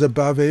name which is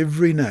above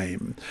every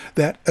name,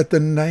 that at the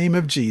name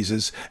of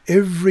Jesus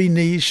every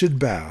knee should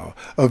bow,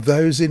 of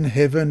those in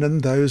heaven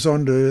and those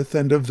on earth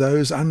and of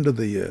those under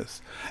the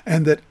earth,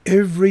 and that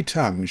every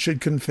tongue should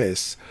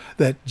confess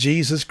that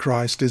Jesus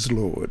Christ is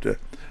Lord,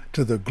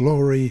 to the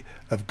glory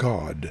of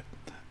God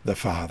the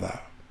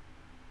Father.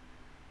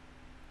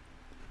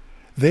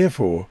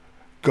 Therefore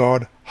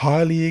God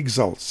highly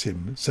exalts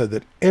him so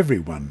that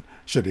everyone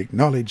should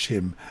acknowledge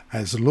him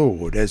as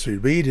Lord, as we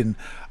read in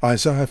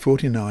Isaiah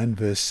 49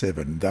 verse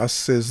 7. Thus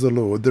says the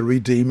Lord, the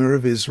Redeemer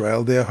of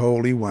Israel, their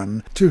Holy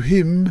One, to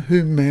him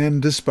whom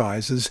man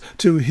despises,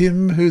 to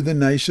him who the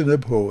nation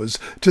abhors,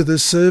 to the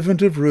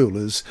servant of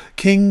rulers,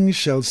 kings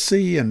shall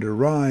see and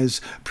arise,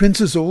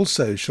 princes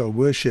also shall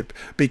worship,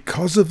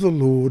 because of the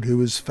Lord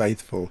who is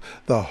faithful,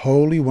 the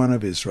Holy One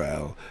of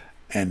Israel,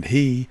 and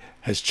he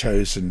has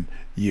chosen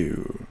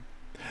you.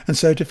 And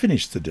so to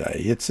finish the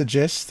day, it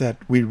suggests that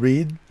we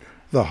read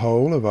the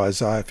whole of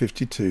Isaiah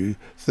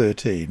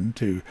 52:13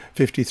 to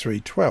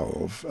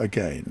 53:12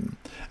 again,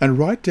 and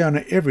write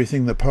down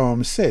everything the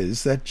poem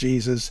says that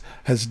Jesus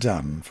has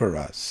done for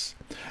us.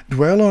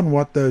 Dwell on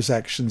what those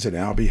actions in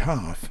our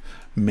behalf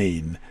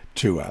mean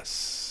to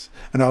us.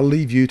 And I'll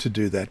leave you to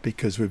do that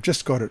because we've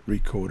just got it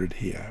recorded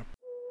here.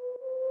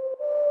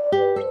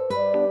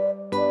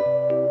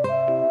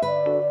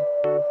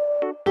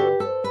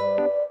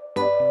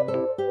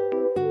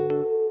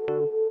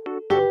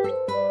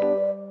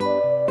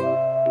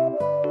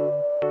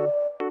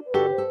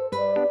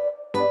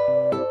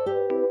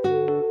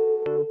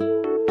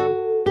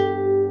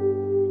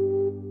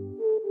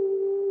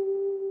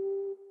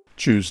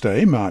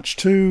 Tuesday, March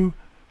 2.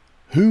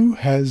 Who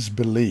has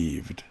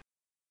believed?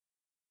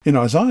 In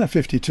Isaiah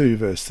 52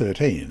 verse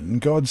 13,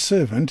 God's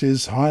servant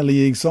is highly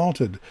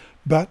exalted,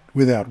 but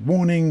without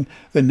warning,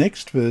 the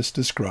next verse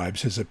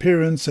describes his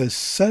appearance as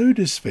so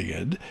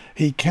disfigured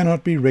he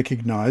cannot be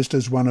recognized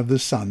as one of the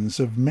sons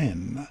of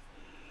men.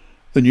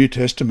 The New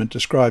Testament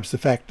describes the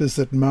factors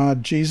that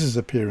marred Jesus'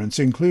 appearance,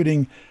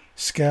 including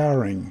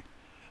scouring,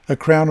 a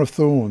crown of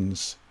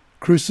thorns,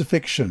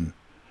 crucifixion,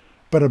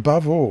 but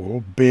above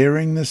all,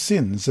 bearing the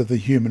sins of the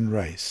human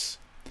race.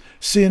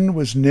 Sin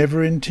was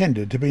never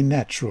intended to be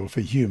natural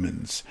for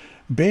humans.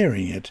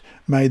 Bearing it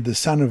made the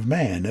Son of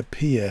Man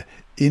appear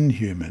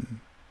inhuman.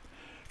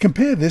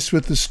 Compare this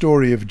with the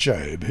story of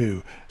Job,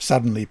 who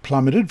suddenly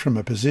plummeted from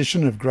a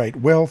position of great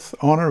wealth,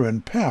 honour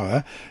and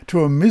power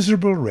to a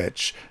miserable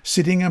wretch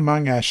sitting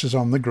among ashes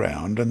on the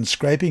ground and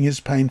scraping his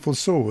painful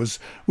sores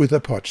with a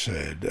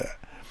potsherd.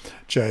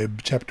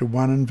 Job chapter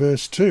 1 and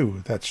verse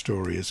 2, that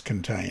story is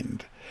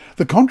contained.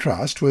 The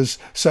contrast was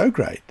so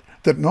great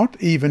that not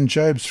even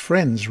Job's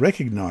friends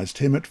recognized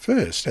him at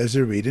first, as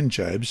we read in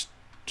Job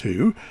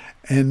 2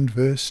 and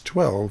verse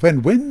 12.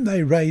 And when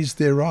they raised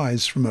their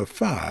eyes from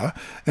afar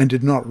and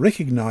did not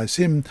recognize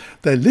him,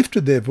 they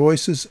lifted their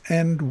voices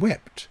and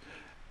wept.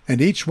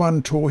 And each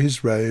one tore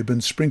his robe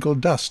and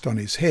sprinkled dust on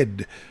his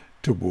head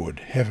toward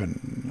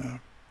heaven.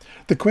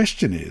 The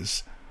question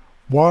is,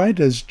 why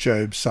does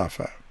Job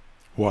suffer?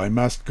 Why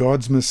must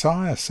God's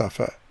Messiah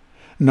suffer?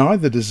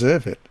 Neither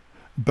deserve it.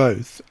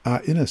 Both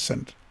are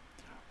innocent.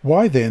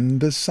 Why then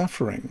the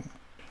suffering?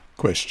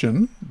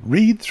 Question.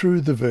 Read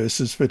through the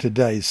verses for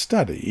today's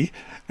study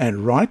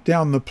and write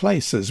down the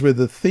places where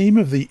the theme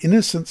of the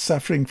innocent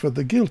suffering for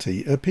the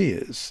guilty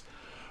appears.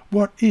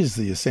 What is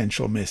the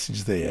essential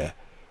message there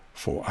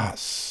for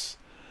us?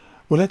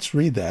 Well, let's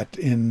read that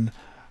in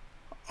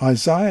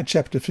Isaiah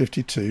chapter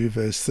 52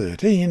 verse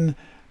 13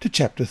 to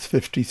chapter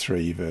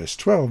 53 verse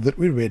 12 that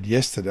we read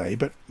yesterday,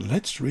 but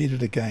let's read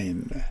it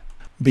again.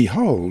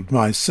 Behold,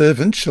 my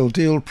servant shall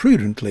deal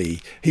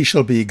prudently, he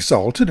shall be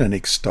exalted and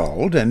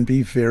extolled, and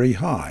be very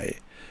high.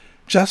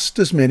 Just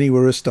as many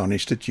were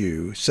astonished at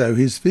you, so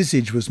his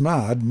visage was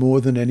marred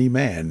more than any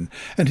man,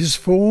 and his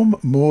form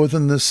more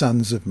than the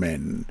sons of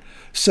men.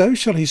 So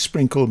shall he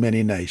sprinkle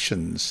many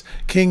nations.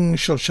 Kings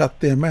shall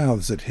shut their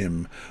mouths at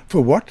him.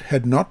 For what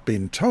had not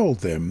been told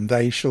them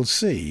they shall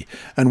see,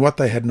 and what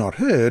they had not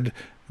heard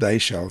they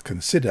shall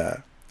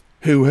consider.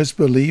 Who has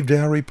believed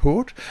our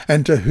report?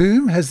 And to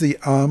whom has the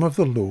arm of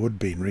the Lord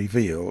been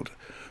revealed?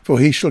 For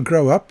he shall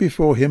grow up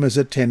before him as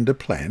a tender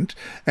plant,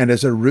 and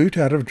as a root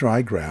out of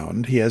dry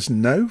ground. He has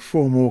no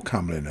form or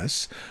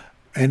comeliness,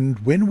 and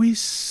when we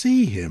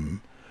see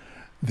him,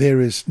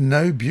 there is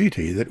no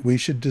beauty that we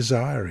should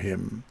desire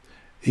him.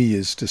 He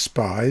is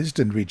despised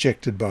and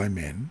rejected by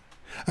men,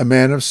 a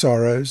man of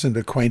sorrows and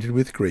acquainted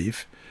with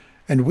grief,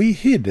 and we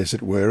hid, as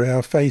it were,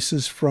 our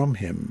faces from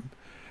him.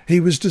 He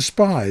was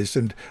despised,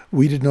 and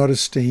we did not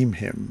esteem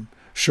him.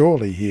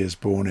 Surely he has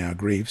borne our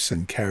griefs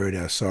and carried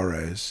our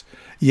sorrows.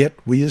 Yet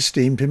we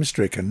esteemed him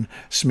stricken,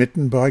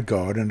 smitten by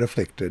God, and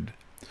afflicted.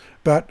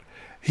 But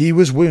he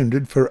was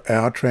wounded for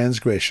our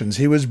transgressions,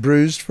 he was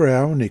bruised for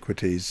our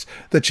iniquities.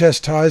 The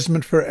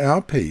chastisement for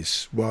our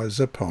peace was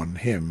upon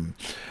him,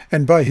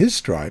 and by his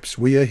stripes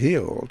we are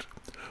healed.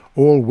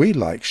 All we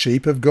like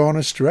sheep have gone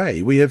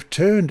astray. We have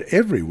turned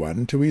every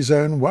one to his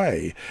own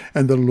way,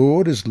 and the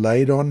Lord has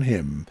laid on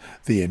him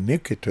the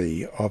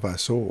iniquity of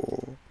us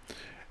all.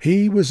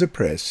 He was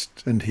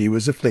oppressed, and he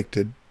was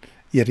afflicted,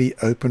 yet he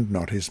opened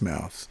not his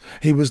mouth.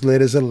 He was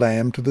led as a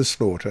lamb to the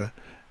slaughter,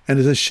 and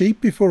as a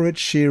sheep before its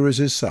shearers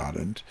is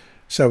silent,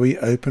 so he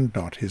opened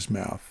not his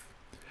mouth.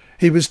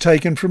 He was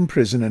taken from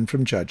prison and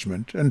from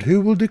judgment, and who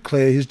will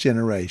declare his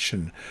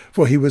generation?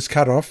 For he was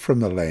cut off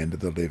from the land of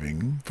the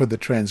living. For the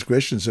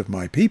transgressions of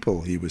my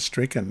people he was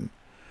stricken.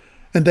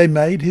 And they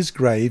made his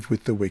grave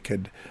with the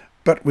wicked,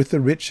 but with the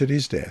rich at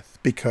his death,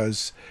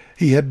 because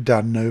he had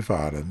done no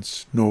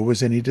violence, nor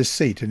was any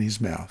deceit in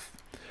his mouth.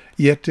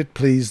 Yet it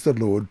pleased the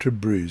Lord to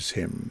bruise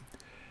him.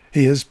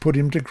 He has put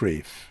him to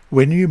grief.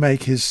 When you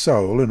make his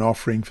soul an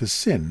offering for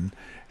sin,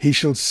 he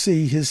shall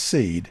see his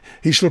seed,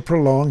 he shall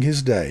prolong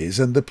his days,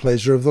 and the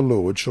pleasure of the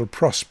Lord shall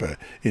prosper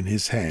in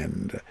his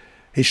hand.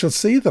 He shall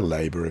see the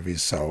labour of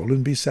his soul,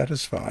 and be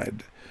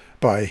satisfied.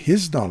 By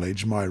his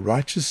knowledge my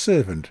righteous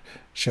servant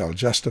shall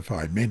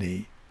justify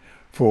many,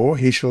 for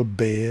he shall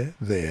bear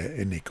their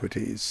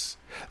iniquities.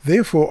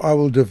 Therefore I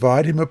will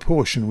divide him a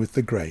portion with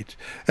the great,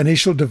 and he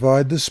shall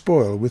divide the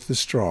spoil with the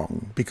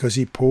strong, because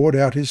he poured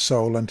out his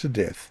soul unto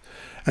death,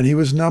 and he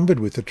was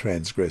numbered with the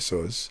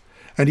transgressors,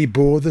 and he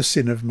bore the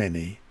sin of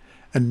many,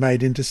 and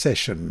made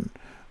intercession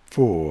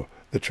for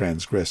the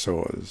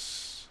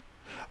transgressors.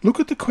 Look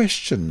at the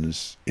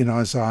questions in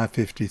Isaiah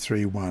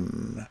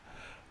 53:1.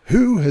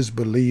 Who has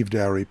believed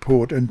our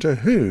report, and to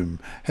whom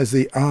has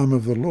the arm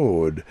of the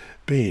Lord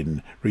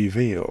been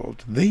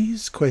revealed?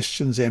 These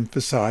questions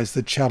emphasize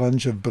the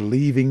challenge of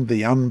believing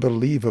the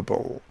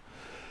unbelievable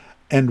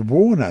and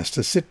warn us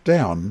to sit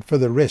down for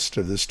the rest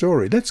of the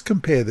story. Let's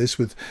compare this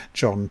with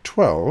John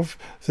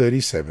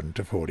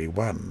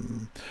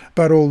 12:37-41.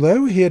 But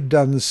although he had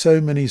done so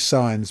many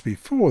signs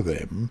before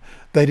them,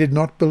 they did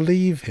not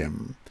believe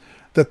him,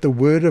 that the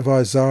word of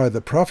Isaiah the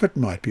prophet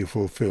might be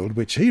fulfilled,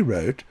 which he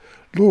wrote,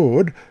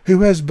 Lord,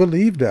 who has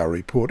believed our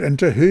report, and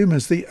to whom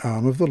has the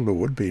arm of the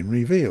Lord been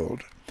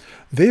revealed?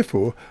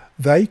 Therefore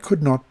they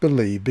could not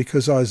believe,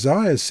 because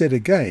Isaiah said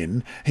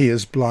again, He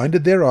has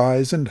blinded their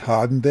eyes and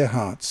hardened their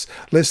hearts,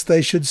 lest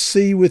they should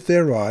see with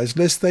their eyes,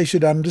 lest they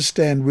should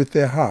understand with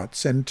their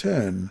hearts, and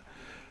turn,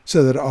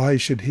 so that I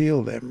should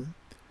heal them.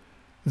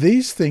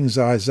 These things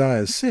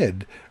Isaiah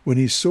said when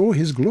he saw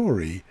his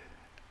glory,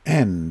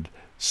 and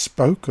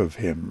spoke of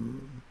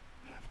him.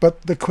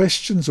 But the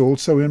questions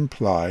also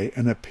imply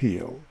an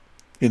appeal.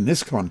 In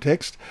this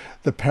context,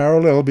 the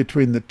parallel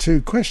between the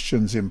two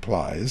questions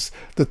implies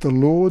that the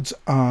Lord's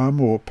arm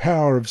or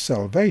power of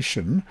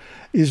salvation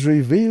is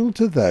revealed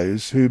to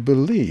those who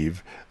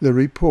believe the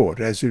report,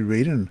 as we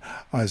read in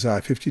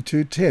Isaiah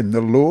 52:10. The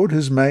Lord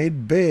has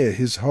made bare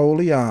his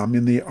holy arm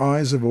in the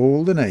eyes of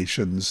all the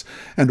nations,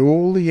 and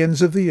all the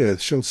ends of the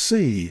earth shall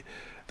see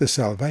the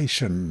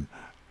salvation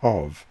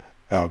of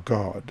our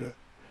God.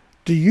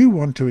 Do you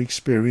want to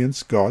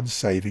experience God's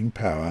saving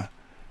power?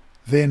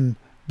 Then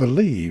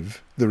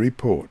believe the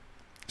report.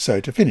 So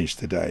to finish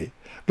the day,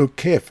 look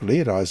carefully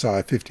at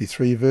Isaiah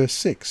 53 verse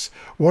 6.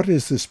 What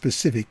is the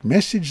specific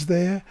message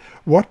there?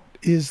 What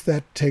is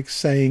that text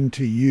saying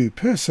to you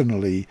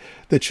personally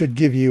that should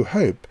give you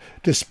hope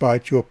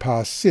despite your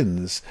past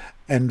sins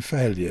and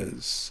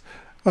failures?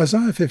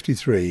 Isaiah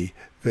 53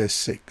 verse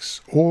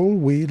 6. All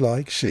we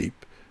like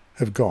sheep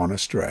have gone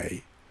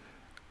astray.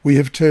 We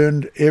have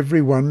turned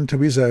every one to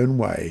his own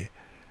way,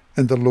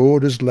 and the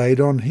Lord has laid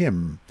on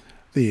him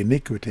the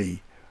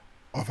iniquity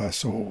of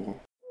us all.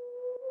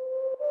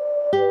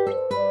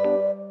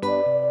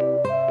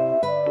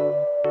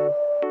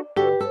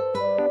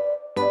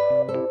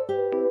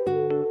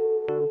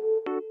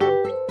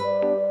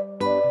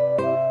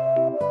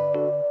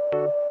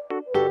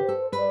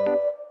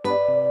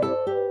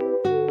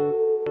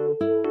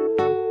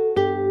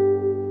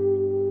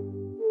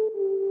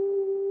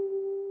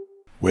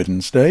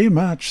 Wednesday,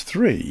 March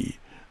 3.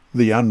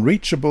 The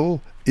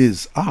unreachable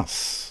is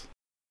us.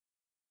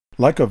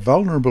 Like a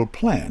vulnerable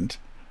plant,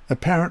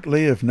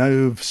 apparently of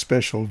no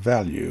special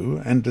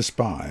value and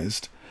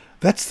despised,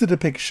 that's the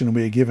depiction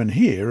we are given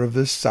here of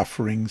the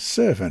suffering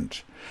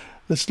servant.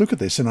 Let's look at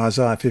this in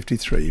Isaiah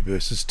 53,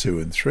 verses 2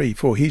 and 3.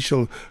 For he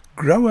shall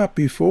grow up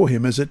before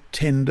him as a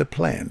tender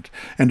plant,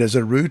 and as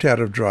a root out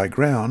of dry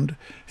ground.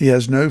 He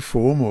has no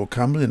form or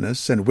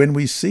comeliness, and when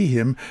we see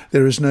him,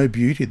 there is no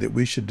beauty that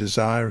we should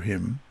desire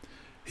him.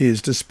 He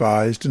is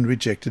despised and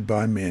rejected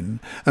by men,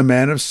 a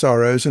man of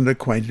sorrows and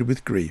acquainted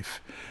with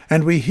grief.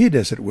 And we hid,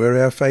 as it were,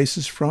 our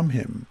faces from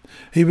him.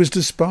 He was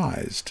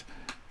despised,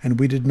 and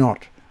we did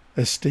not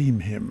esteem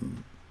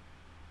him.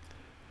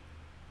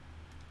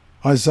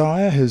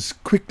 Isaiah has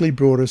quickly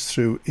brought us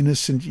through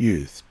innocent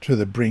youth to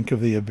the brink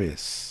of the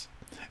abyss.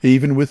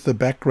 Even with the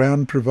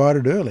background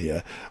provided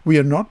earlier, we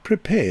are not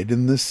prepared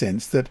in the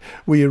sense that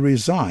we are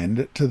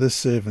resigned to the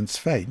servant's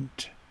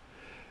fate.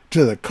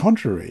 To the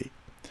contrary,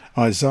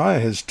 Isaiah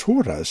has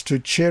taught us to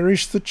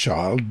cherish the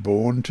child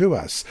born to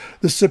us,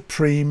 the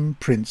supreme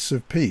Prince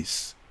of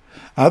Peace.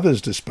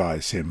 Others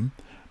despise him,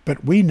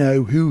 but we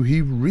know who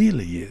he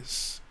really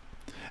is.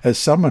 As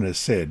someone has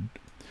said,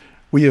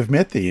 we have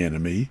met the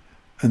enemy,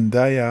 and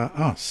they are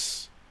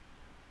us.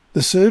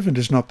 The servant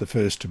is not the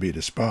first to be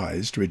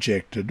despised,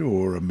 rejected,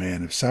 or a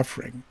man of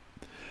suffering.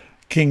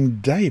 King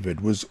David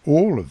was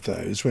all of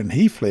those when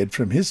he fled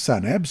from his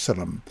son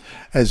Absalom,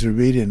 as we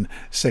read in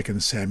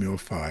 2 Samuel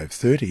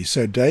 5:30.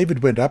 So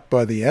David went up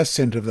by the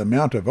ascent of the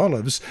Mount of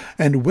Olives,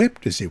 and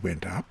wept as he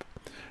went up.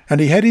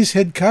 And he had his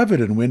head covered,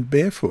 and went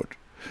barefoot.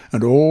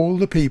 And all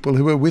the people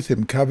who were with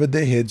him covered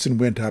their heads, and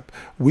went up,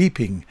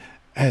 weeping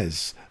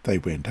as they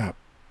went up.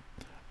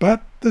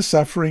 But the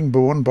suffering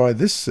borne by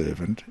this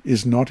servant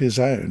is not his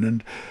own,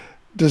 and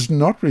does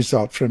not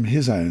result from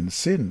his own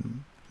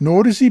sin,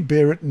 nor does he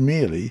bear it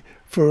merely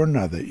for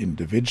another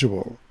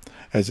individual.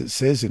 As it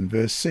says in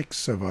verse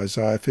 6 of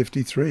Isaiah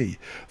 53,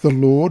 "The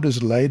Lord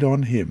has laid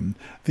on him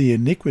the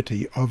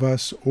iniquity of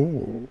us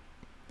all."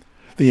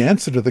 The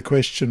answer to the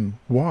question,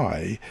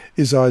 why,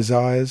 is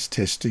Isaiah's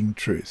testing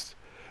truth.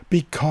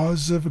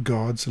 Because of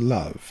God's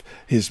love,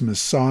 his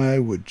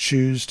Messiah would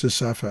choose to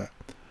suffer.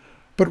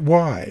 But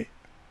why?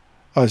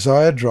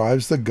 Isaiah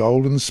drives the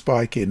golden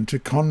spike in to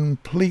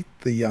complete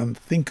the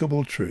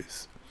unthinkable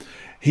truth.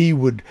 He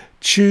would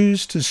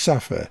choose to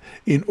suffer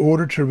in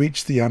order to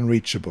reach the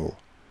unreachable,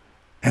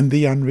 and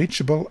the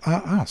unreachable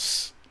are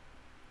us.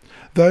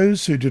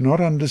 Those who do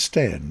not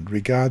understand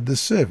regard the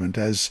servant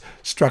as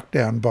struck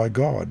down by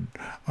God,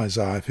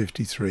 Isaiah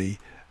 53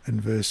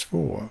 and verse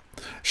 4.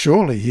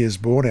 Surely he has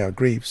borne our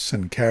griefs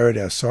and carried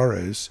our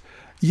sorrows,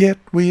 yet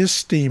we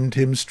esteemed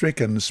him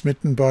stricken,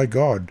 smitten by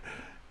God,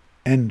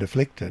 and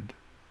afflicted.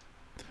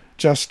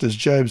 Just as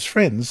Job's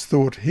friends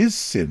thought his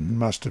sin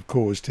must have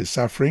caused his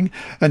suffering,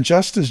 and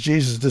just as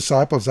Jesus'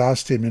 disciples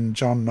asked him in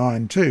John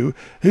 9:2,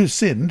 who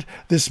sinned,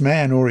 this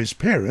man or his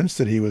parents,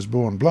 that he was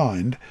born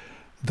blind,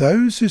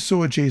 those who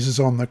saw Jesus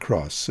on the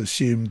cross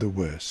assumed the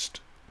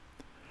worst.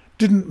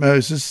 Didn't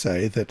Moses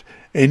say that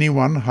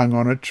anyone hung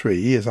on a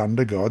tree is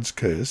under God's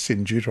curse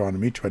in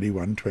Deuteronomy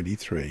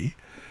 21:23?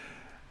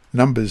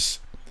 Numbers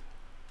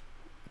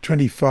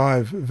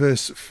 25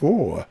 verse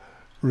 4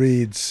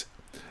 reads,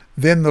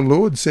 "Then the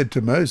Lord said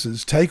to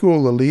Moses, Take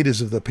all the leaders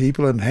of the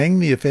people and hang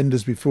the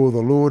offenders before the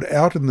Lord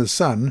out in the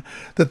sun,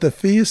 that the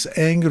fierce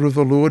anger of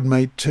the Lord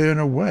may turn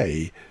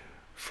away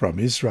from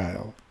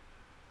Israel."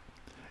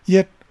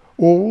 Yet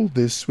all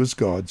this was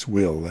God's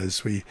will,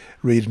 as we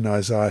read in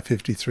Isaiah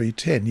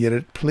 53:10. Yet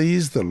it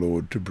pleased the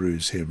Lord to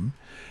bruise him.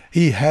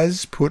 He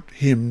has put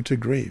him to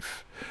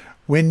grief.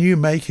 When you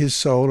make his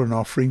soul an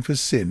offering for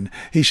sin,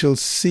 he shall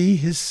see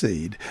his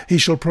seed, he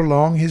shall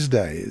prolong his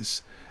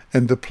days,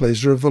 and the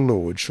pleasure of the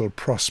Lord shall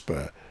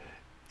prosper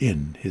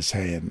in his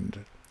hand.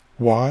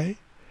 Why?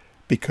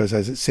 Because,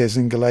 as it says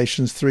in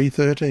Galatians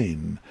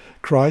 3:13,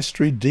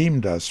 Christ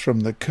redeemed us from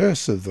the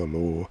curse of the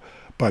law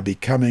by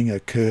becoming a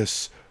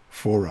curse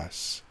for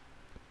us.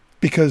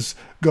 Because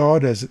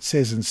God, as it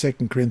says in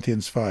 2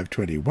 Corinthians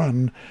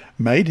 5:21,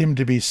 made him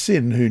to be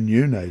sin who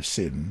knew no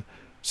sin,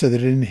 so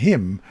that in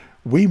him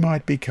we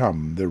might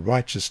become the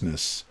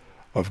righteousness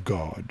of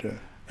God.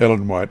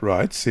 Ellen White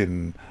writes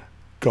in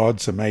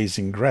God's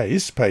Amazing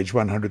Grace, page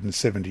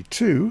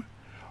 172,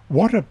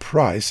 "What a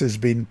price has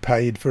been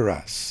paid for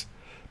us!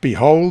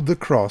 Behold the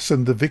cross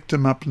and the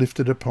victim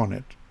uplifted upon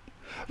it.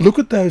 Look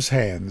at those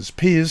hands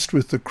pierced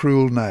with the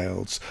cruel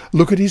nails.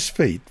 Look at his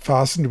feet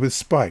fastened with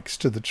spikes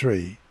to the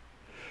tree.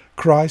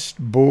 Christ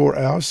bore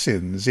our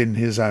sins in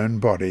his own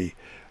body.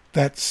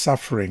 That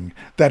suffering,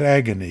 that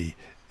agony,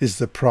 is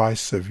the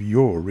price of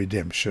your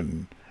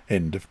redemption."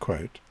 End of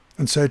quote.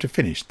 And so to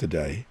finish the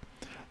day,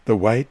 the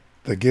weight,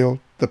 the guilt,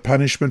 the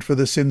punishment for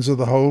the sins of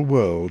the whole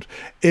world,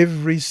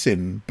 every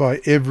sin by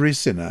every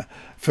sinner,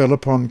 fell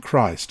upon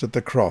Christ at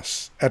the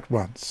cross at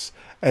once,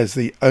 as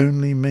the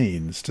only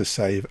means to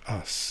save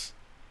us.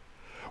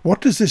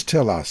 What does this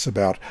tell us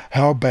about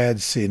how bad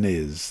sin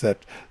is,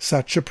 that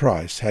such a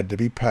price had to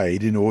be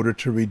paid in order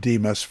to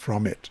redeem us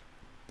from it?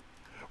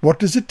 What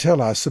does it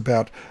tell us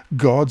about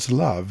God's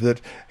love,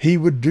 that he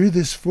would do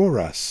this for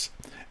us,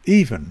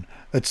 even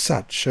at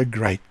such a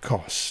great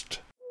cost?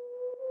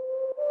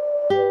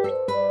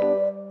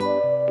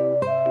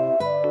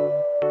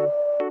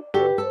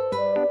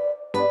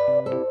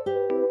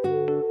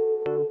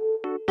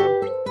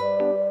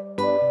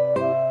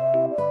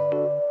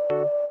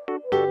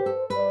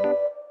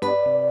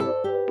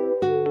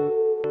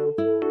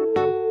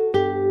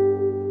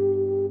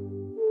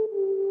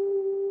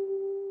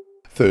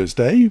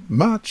 Thursday,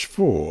 March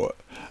 4,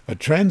 a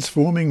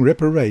transforming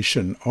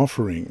reparation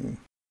offering.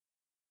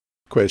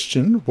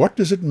 Question: what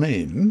does it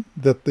mean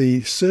that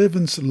the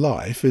servant's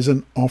life is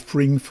an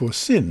offering for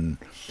sin?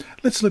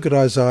 Let's look at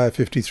Isaiah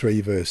 53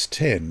 verse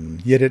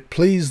 10. "Yet it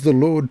pleased the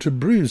Lord to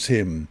bruise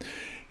him.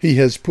 He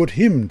has put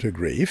him to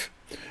grief.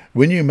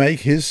 When you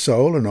make his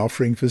soul an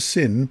offering for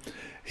sin,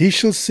 he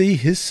shall see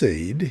his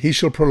seed, he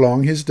shall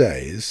prolong his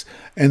days,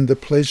 and the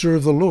pleasure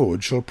of the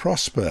Lord shall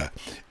prosper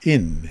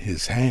in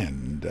his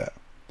hand."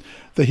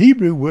 The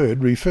Hebrew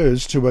word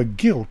refers to a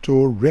guilt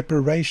or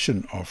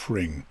reparation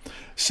offering,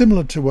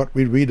 similar to what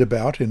we read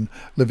about in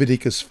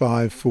Leviticus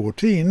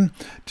 5:14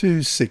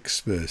 to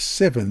 6 verse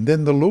 7.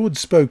 "Then the Lord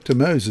spoke to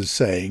Moses,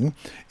 saying,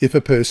 If a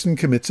person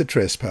commits a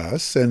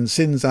trespass and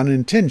sins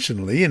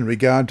unintentionally in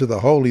regard to the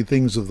holy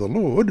things of the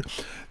Lord,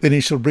 then he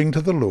shall bring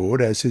to the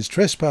Lord as his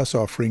trespass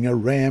offering a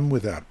ram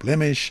without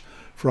blemish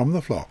from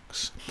the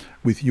flocks,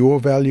 with your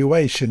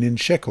valuation in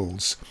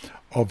shekels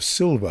of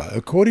silver,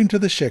 according to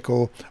the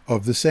shekel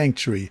of the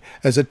sanctuary,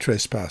 as a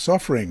trespass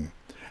offering.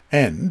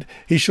 And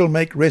he shall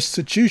make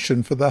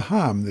restitution for the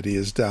harm that he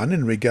has done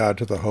in regard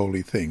to the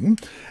holy thing,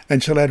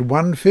 and shall add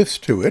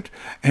 1/5 to it,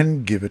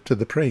 and give it to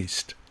the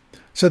priest.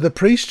 So the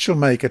priest shall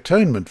make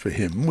atonement for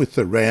him with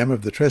the ram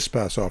of the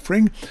trespass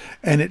offering,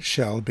 and it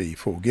shall be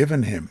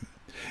forgiven him.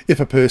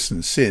 If a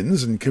person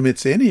sins and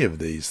commits any of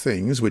these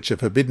things which are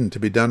forbidden to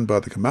be done by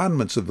the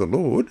commandments of the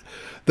Lord,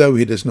 though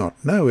he does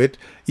not know it,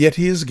 yet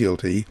he is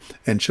guilty,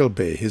 and shall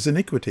bear his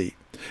iniquity.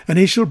 And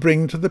he shall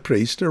bring to the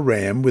priest a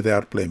ram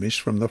without blemish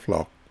from the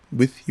flock,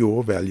 with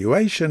your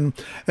valuation,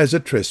 as a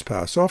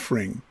trespass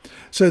offering.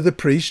 So the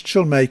priest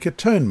shall make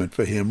atonement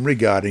for him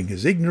regarding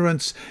his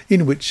ignorance,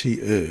 in which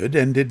he erred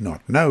and did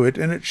not know it,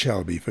 and it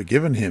shall be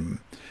forgiven him.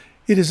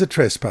 It is a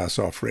trespass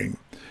offering.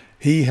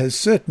 He has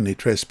certainly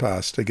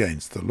trespassed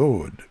against the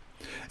Lord.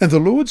 And the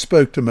Lord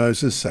spoke to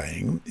Moses,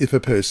 saying, If a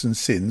person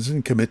sins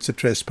and commits a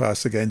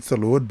trespass against the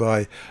Lord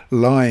by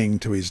lying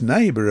to his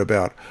neighbour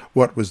about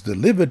what was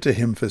delivered to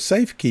him for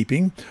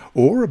safekeeping,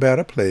 or about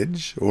a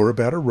pledge, or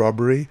about a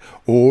robbery,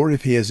 or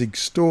if he has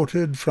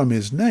extorted from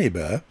his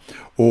neighbour,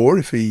 or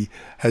if he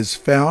has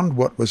found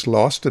what was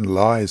lost and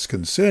lies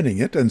concerning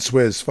it, and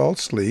swears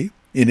falsely,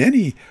 in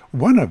any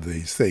one of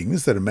these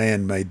things that a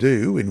man may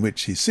do in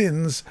which he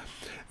sins,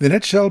 then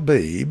it shall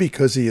be,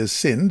 because he has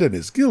sinned and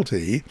is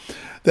guilty,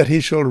 that he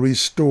shall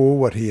restore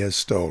what he has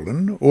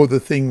stolen, or the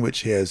thing which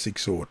he has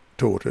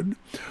extorted,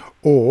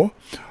 or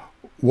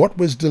what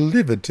was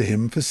delivered to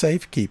him for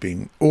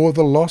safekeeping, or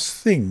the lost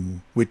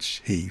thing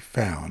which he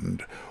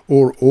found,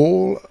 or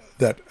all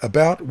that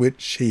about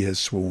which he has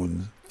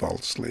sworn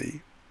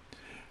falsely.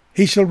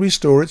 He shall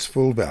restore its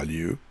full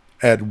value,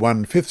 add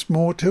 1/5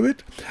 more to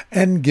it,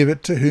 and give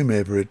it to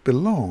whomever it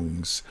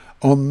belongs,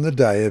 on the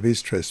day of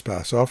his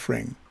trespass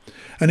offering.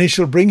 And he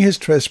shall bring his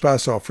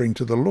trespass offering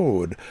to the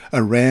Lord,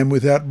 a ram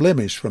without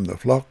blemish from the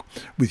flock,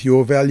 with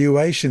your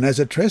valuation as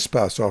a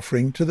trespass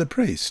offering to the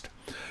priest.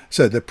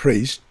 So the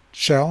priest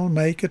shall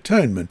make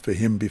atonement for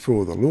him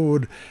before the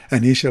Lord,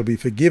 and he shall be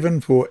forgiven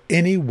for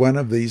any one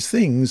of these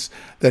things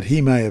that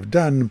he may have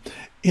done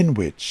in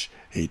which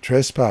he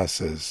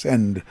trespasses.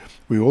 And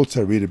we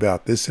also read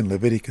about this in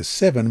Leviticus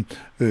 7,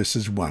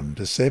 verses 1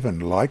 to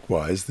 7.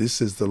 Likewise,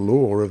 this is the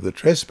law of the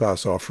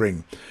trespass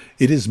offering.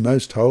 It is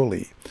most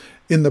holy.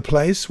 In the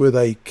place where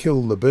they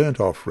kill the burnt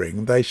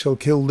offering, they shall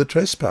kill the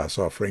trespass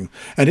offering,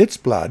 and its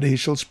blood he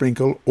shall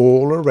sprinkle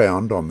all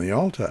around on the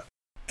altar.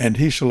 And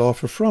he shall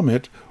offer from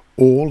it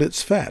all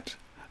its fat,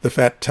 the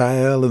fat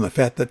tail and the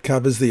fat that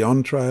covers the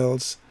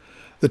entrails,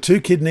 the 2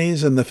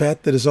 kidneys and the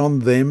fat that is on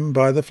them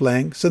by the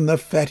flanks, and the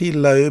fatty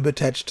lobe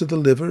attached to the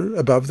liver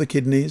above the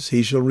kidneys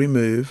he shall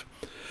remove.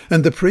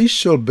 And the priest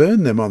shall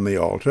burn them on the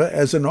altar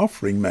as an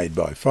offering made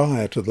by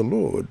fire to the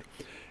Lord.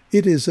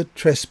 It is a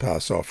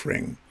trespass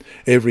offering.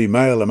 Every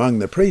male among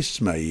the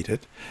priests may eat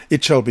it.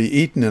 It shall be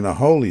eaten in a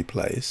holy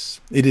place.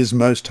 It is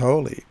most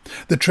holy.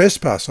 The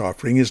trespass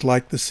offering is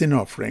like the sin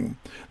offering.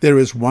 There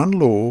is one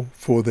law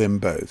for them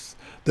both.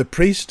 The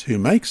priest who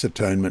makes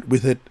atonement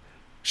with it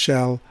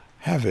shall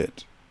have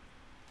it,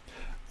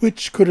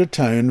 which could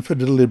atone for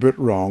deliberate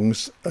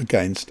wrongs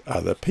against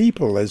other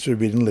people, as we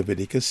read in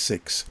Leviticus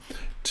 6,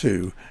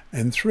 2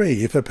 and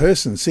 3. If a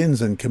person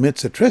sins and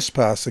commits a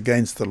trespass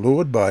against the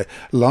Lord by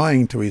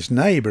lying to his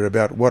neighbour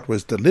about what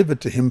was delivered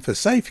to him for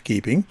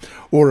safekeeping,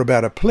 or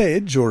about a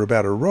pledge, or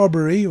about a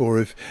robbery, or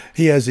if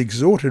he has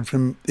extorted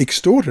from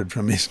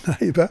his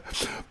neighbour,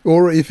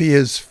 or if he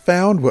has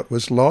found what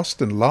was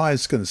lost and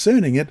lies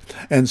concerning it,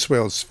 and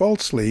swears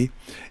falsely,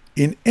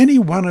 in any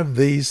one of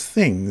these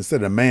things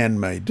that a man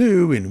may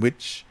do in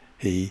which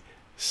he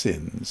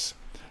sins.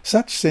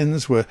 Such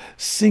sins were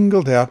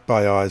singled out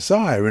by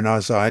Isaiah in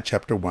Isaiah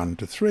chapter 1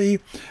 to 3,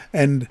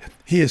 and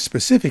here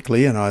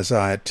specifically in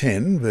Isaiah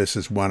 10,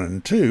 verses 1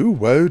 and 2,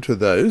 Woe to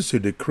those who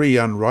decree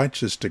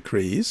unrighteous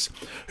decrees,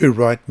 who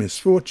write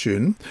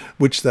misfortune,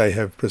 which they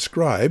have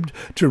prescribed,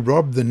 to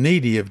rob the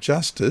needy of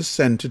justice,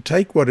 and to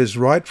take what is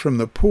right from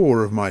the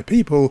poor of my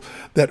people,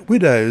 that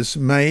widows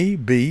may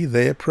be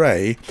their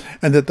prey,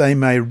 and that they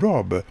may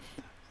rob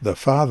the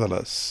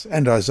fatherless.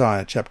 And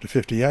Isaiah chapter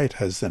 58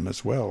 has them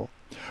as well.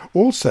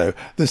 Also,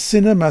 the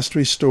sinner must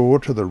restore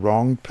to the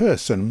wronged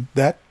person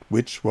that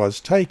which was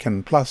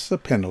taken, plus a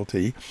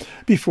penalty,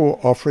 before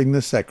offering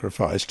the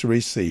sacrifice to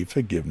receive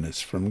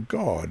forgiveness from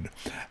God,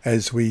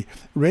 as we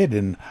read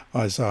in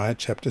Isaiah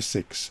chapter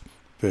 6,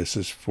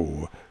 verses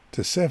 4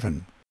 to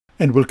 7.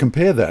 And we'll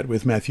compare that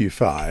with Matthew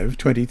 5,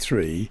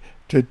 23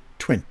 to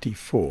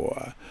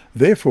 24.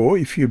 Therefore,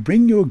 if you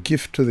bring your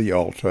gift to the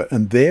altar,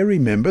 and there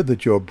remember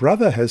that your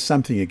brother has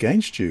something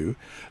against you,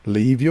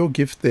 leave your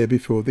gift there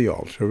before the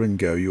altar and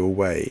go your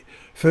way.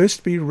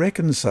 First be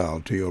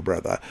reconciled to your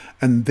brother,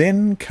 and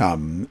then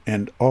come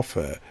and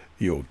offer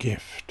your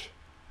gift.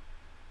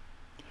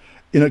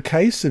 In a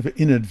case of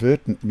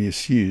inadvertent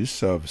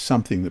misuse of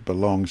something that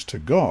belongs to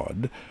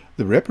God,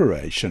 the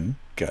reparation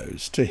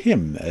goes to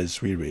him,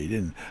 as we read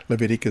in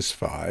Leviticus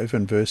 5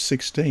 and verse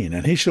 16.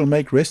 And he shall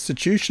make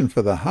restitution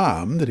for the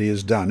harm that he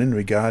has done in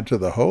regard to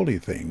the holy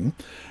thing,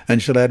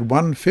 and shall add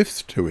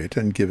 1/5 to it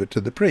and give it to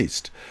the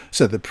priest.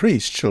 So the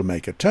priest shall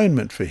make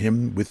atonement for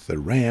him with the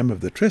ram of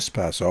the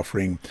trespass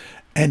offering,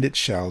 and it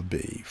shall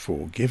be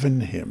forgiven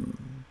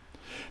him.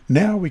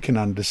 Now we can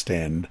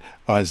understand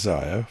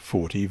Isaiah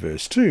 40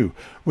 verse 2,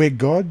 where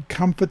God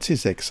comforts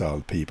his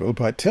exiled people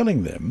by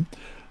telling them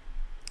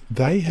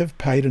they have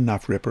paid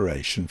enough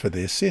reparation for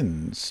their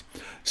sins.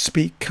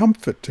 Speak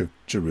comfort to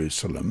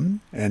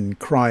Jerusalem, and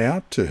cry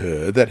out to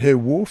her that her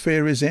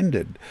warfare is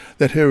ended,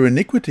 that her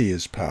iniquity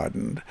is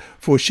pardoned,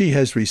 for she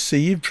has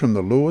received from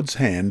the Lord's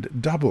hand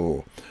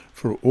double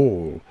for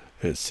all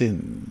her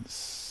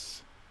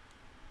sins.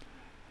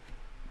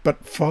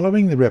 But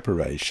following the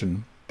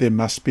reparation, there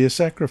must be a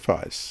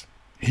sacrifice.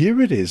 Here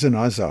it is in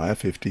Isaiah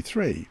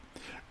 53.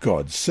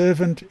 God's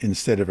servant,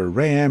 instead of a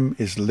ram,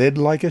 is led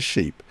like a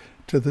sheep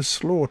to the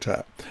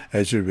slaughter,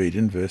 as you read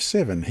in verse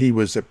 7. He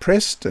was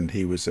oppressed and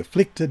he was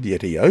afflicted,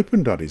 yet he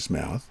opened not his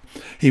mouth.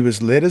 He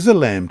was led as a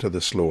lamb to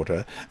the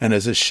slaughter, and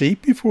as a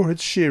sheep before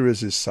its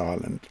shearers is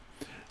silent,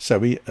 so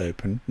he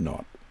opened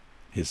not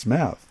his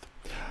mouth.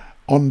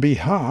 On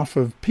behalf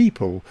of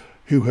people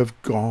who have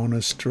gone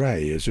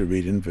astray, as you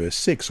read in verse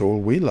 6, all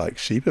we like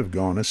sheep have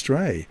gone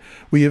astray.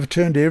 We have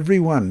turned every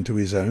one to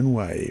his own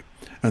way,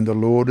 and the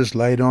Lord has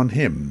laid on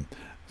him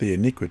the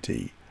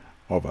iniquity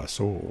of us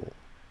all.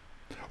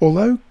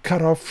 Although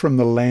cut off from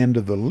the land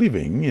of the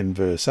living in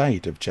verse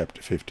 8 of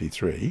chapter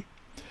 53,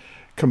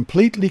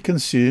 completely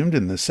consumed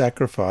in the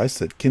sacrifice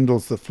that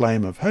kindles the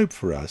flame of hope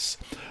for us,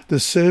 the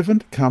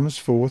servant comes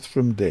forth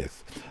from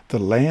death, the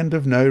land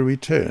of no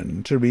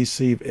return, to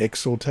receive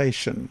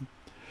exaltation,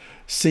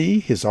 see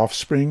his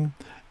offspring,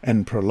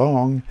 and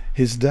prolong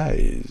his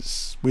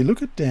days. We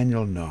look at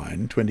Daniel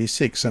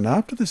 9:26, and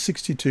after the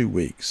 62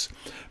 weeks,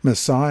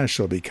 Messiah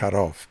shall be cut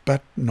off,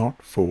 but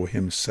not for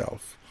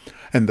himself.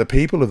 And the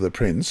people of the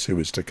prince who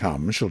is to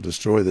come shall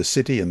destroy the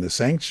city and the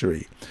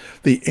sanctuary.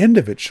 The end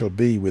of it shall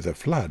be with a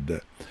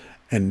flood.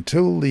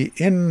 Until the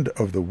end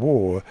of the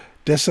war,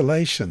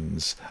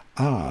 desolations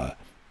are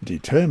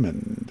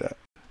determined.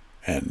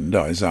 And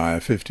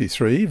Isaiah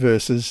 53,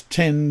 verses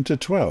 10 to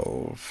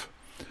 12.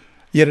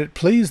 Yet it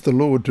pleased the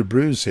Lord to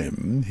bruise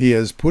him, he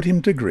has put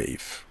him to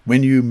grief.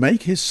 When you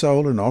make his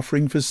soul an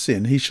offering for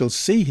sin, he shall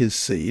see his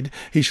seed,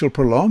 he shall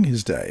prolong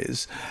his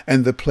days,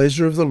 and the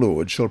pleasure of the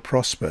Lord shall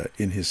prosper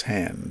in his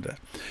hand.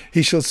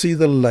 He shall see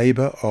the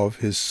labour of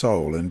his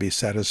soul, and be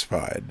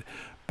satisfied.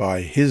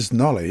 By his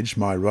knowledge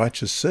my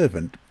righteous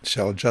servant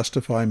shall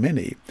justify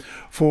many,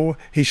 for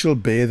he shall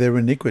bear their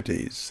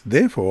iniquities.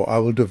 Therefore I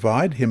will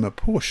divide him a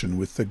portion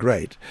with the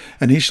great,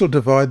 and he shall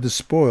divide the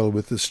spoil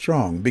with the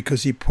strong,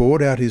 because he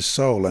poured out his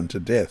soul unto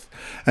death,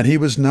 and he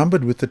was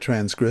numbered with the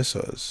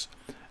transgressors.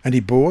 And he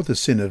bore the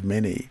sin of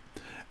many,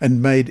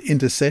 and made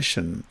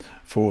intercession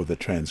for the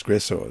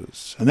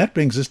transgressors. And that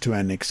brings us to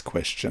our next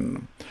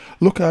question.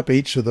 Look up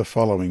each of the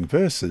following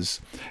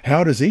verses.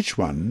 How does each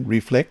one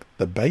reflect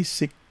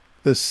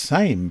the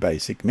same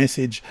basic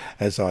message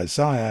as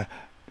Isaiah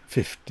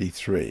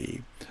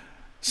 53?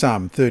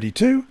 Psalm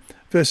 32,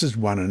 verses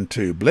 1 and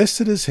 2.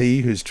 Blessed is he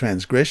whose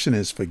transgression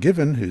is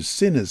forgiven, whose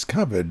sin is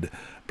covered.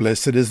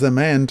 Blessed is the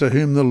man to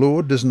whom the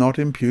Lord does not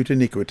impute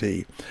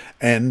iniquity,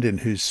 and in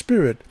whose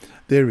spirit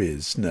there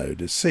is no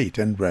deceit.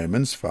 And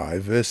Romans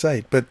 5, verse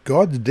 8. But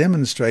God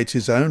demonstrates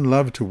his own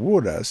love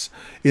toward us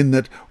in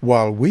that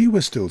while we were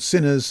still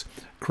sinners,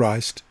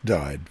 Christ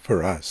died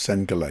for us.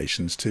 And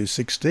Galatians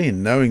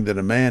 2:16, knowing that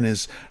a man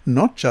is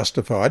not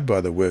justified by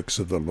the works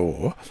of the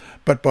law,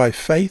 but by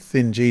faith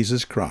in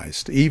Jesus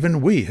Christ. Even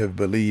we have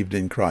believed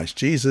in Christ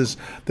Jesus,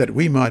 that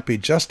we might be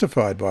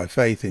justified by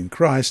faith in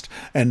Christ,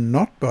 and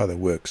not by the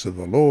works of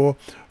the law.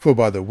 For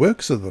by the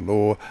works of the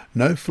law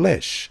no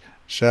flesh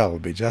shall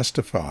be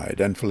justified.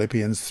 And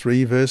Philippians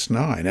 3 verse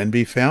 9, and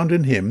be found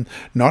in him,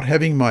 not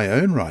having my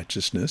own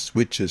righteousness,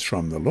 which is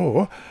from the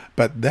law,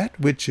 but that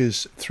which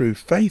is through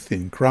faith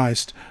in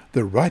Christ,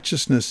 the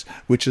righteousness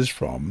which is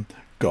from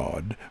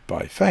God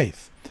by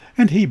faith.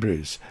 And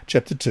Hebrews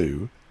chapter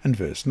 2 and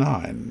verse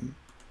 9.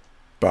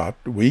 But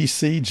we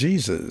see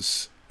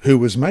Jesus, who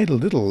was made a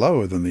little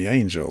lower than the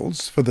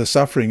angels, for the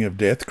suffering of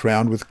death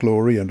crowned with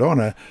glory and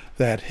honour,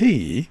 that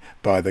he,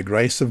 by the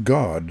grace of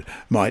God,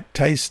 might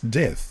taste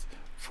death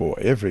for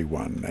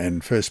everyone.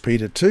 And 1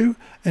 Peter 2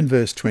 and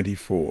verse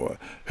 24,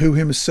 who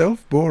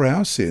himself bore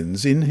our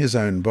sins in his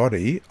own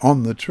body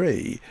on the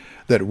tree,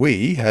 that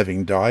we,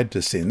 having died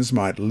to sins,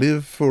 might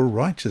live for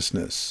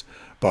righteousness,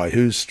 by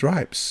whose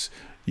stripes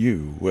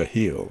you were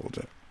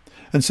healed.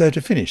 And so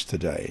to finish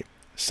today,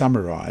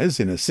 summarize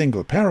in a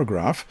single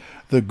paragraph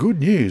the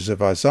good news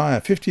of Isaiah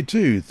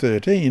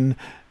 52:13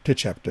 to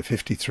chapter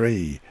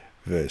 53,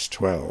 verse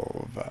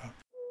 12.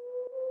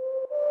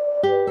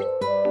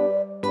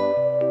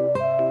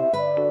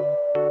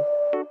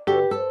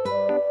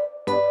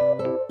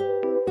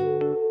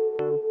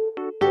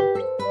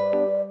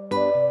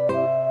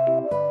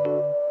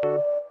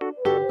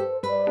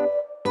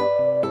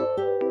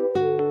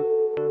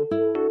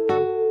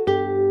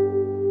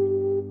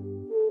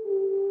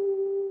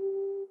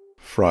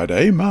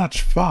 Friday,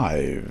 March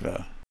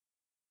 5.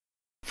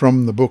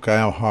 From the book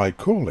Our High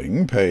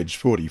Calling, page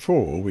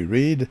 44, we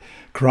read,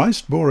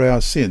 Christ bore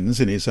our sins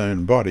in his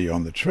own body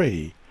on the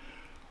tree.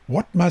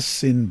 What must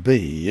sin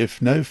be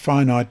if no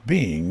finite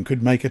being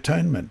could make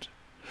atonement?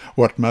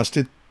 What must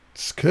its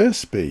its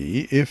curse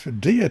be if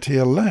deity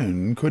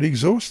alone could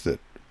exhaust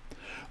it?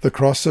 The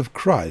cross of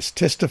Christ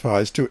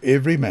testifies to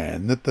every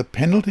man that the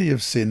penalty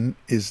of sin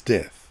is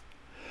death.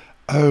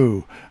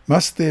 Oh,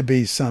 must there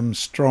be some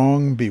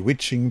strong,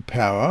 bewitching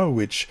power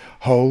which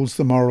holds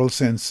the moral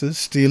senses,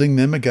 steeling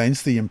them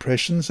against the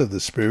impressions of the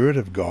Spirit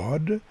of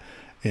God?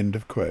 End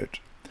of quote.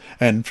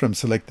 And from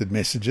Selected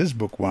Messages,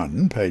 Book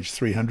 1, page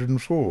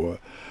 304,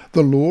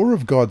 the law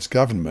of God's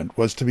government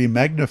was to be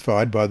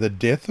magnified by the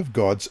death of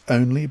God's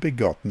only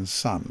begotten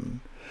Son.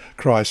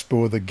 Christ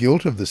bore the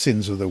guilt of the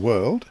sins of the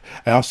world.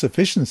 Our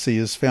sufficiency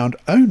is found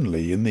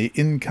only in the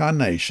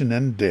incarnation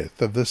and death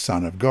of the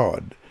Son of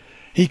God.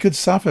 He could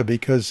suffer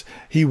because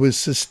he was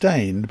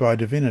sustained by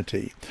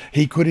divinity.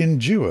 He could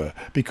endure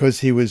because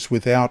he was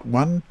without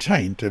one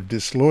taint of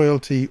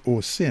disloyalty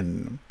or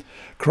sin.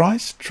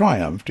 Christ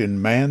triumphed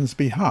in man's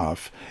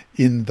behalf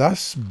in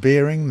thus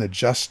bearing the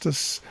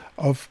justice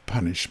of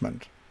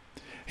punishment.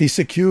 He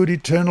secured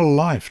eternal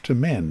life to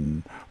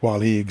men, while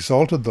he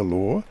exalted the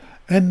law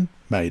and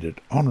made it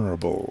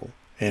honourable.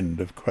 End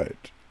of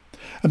quote.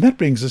 And that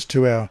brings us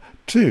to our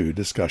 2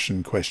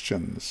 discussion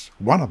questions.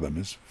 One of them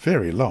is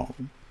very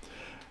long.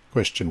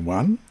 Question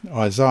 1.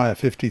 Isaiah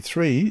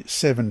 53,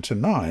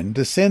 7-9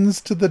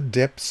 descends to the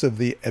depths of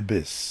the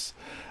abyss,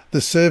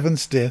 the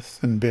servant's death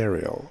and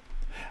burial.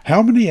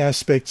 How many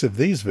aspects of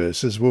these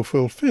verses were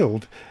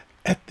fulfilled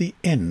at the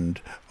end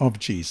of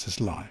Jesus'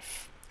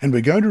 life? And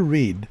we're going to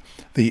read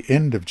the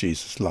end of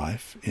Jesus'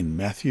 life in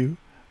Matthew,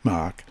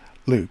 Mark,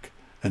 Luke,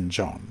 and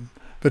John.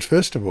 But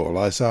first of all,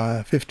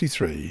 Isaiah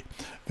 53,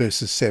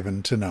 verses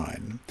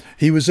 7-9.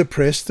 He was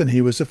oppressed and he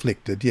was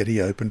afflicted, yet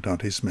he opened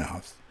not his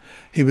mouth.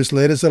 He was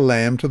led as a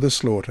lamb to the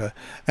slaughter,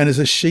 and as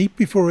a sheep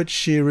before its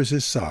shearers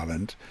is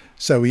silent,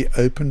 so he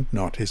opened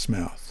not his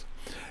mouth.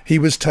 He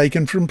was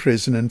taken from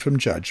prison and from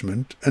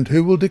judgment, and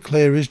who will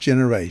declare his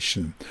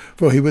generation?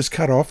 For he was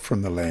cut off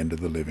from the land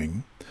of the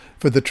living.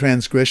 For the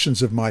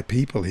transgressions of my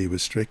people he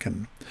was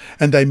stricken.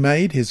 And they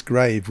made his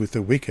grave with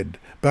the wicked,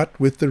 but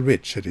with the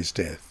rich at his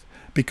death,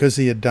 because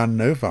he had done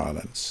no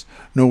violence,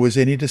 nor was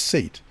any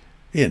deceit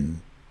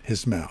in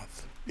his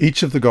mouth.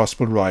 Each of the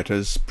gospel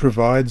writers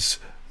provides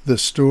the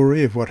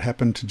story of what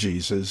happened to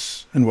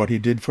Jesus and what he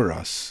did for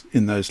us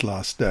in those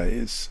last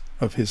days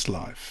of his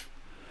life.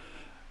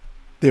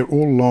 They're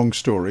all long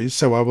stories,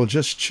 so I will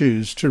just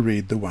choose to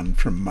read the one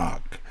from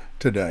Mark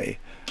today.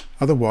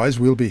 Otherwise,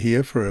 we'll be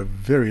here for a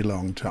very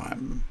long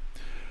time.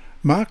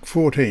 Mark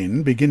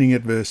 14, beginning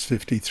at verse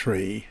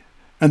 53.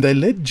 And they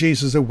led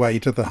Jesus away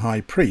to the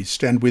high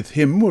priest, and with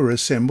him were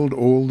assembled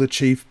all the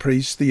chief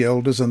priests, the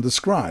elders, and the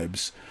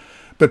scribes.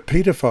 But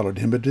Peter followed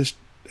him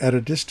at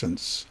a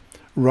distance,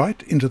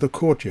 right into the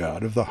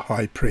courtyard of the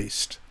high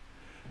priest.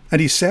 And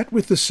he sat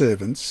with the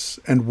servants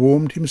and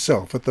warmed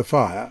himself at the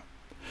fire.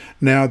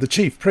 Now the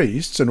chief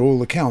priests and all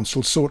the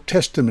council sought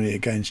testimony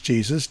against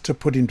Jesus to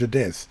put him to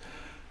death,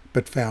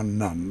 but found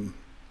none.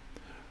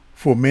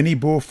 For many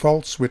bore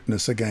false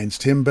witness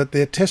against him, but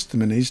their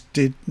testimonies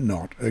did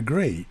not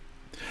agree.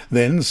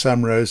 Then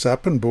some rose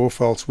up and bore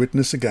false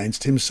witness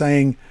against him,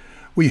 saying,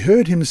 We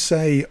heard him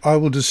say, I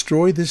will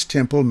destroy this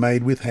temple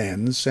made with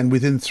hands, and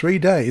within 3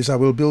 days I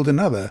will build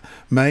another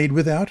made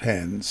without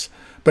hands.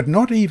 But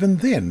not even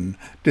then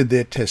did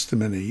their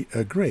testimony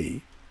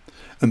agree.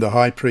 And the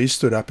high priest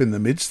stood up in the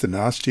midst and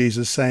asked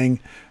Jesus, saying,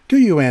 Do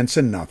you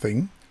answer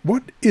nothing?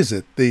 What is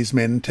it these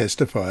men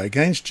testify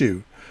against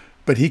you?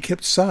 But he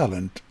kept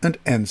silent and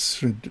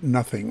answered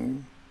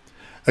nothing.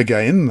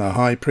 Again the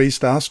high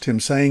priest asked him,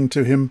 saying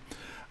to him,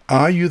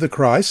 Are you the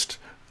Christ,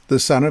 the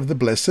Son of the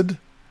Blessed?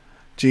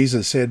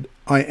 Jesus said,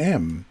 I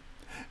am.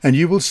 And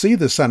you will see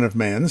the Son of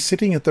Man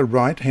sitting at the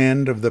right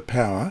hand of the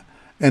power,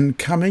 and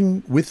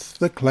coming with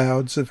the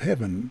clouds of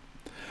heaven.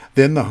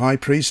 Then the high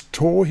priest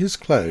tore his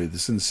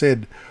clothes and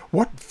said,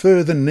 What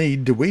further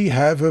need do we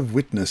have of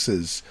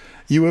witnesses?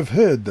 You have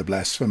heard the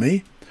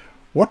blasphemy.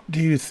 What do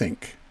you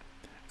think?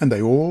 And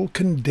they all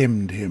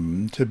condemned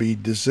him to be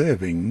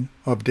deserving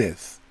of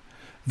death.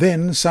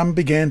 Then some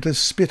began to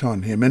spit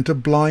on him, and to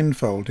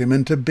blindfold him,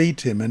 and to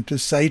beat him, and to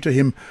say to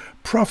him,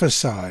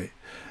 Prophesy.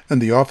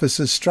 And the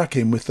officers struck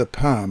him with the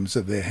palms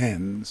of their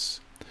hands.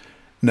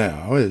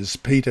 Now, as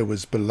Peter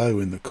was below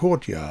in the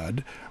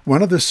courtyard,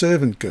 one of the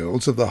servant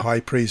girls of the high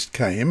priest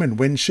came, and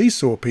when she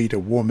saw Peter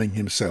warming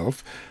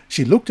himself,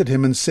 she looked at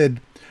him and said,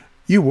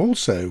 You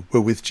also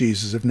were with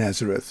Jesus of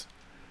Nazareth.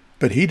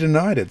 But he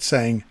denied it,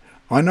 saying,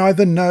 I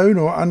neither know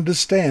nor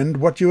understand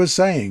what you are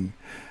saying.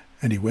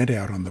 And he went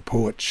out on the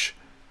porch,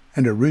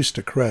 and a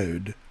rooster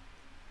crowed.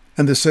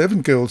 And the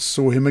servant girls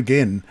saw him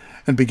again,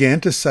 and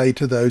began to say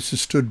to those who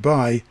stood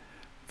by,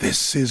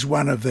 This is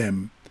one of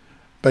them.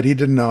 But he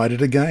denied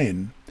it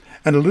again.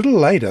 And a little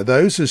later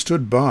those who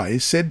stood by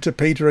said to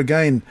Peter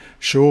again,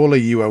 Surely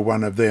you are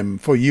one of them,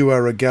 for you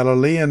are a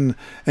Galilean,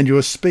 and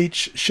your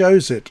speech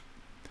shows it.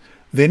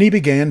 Then he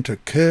began to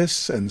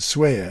curse and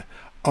swear,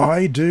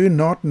 I do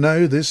not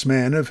know this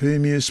man of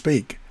whom you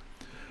speak.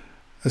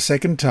 A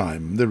second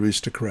time the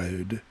rooster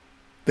crowed.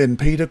 Then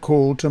Peter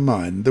called to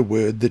mind the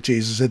word that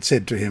Jesus had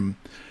said to him,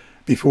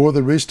 Before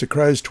the rooster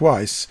crows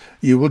twice,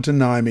 you will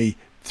deny me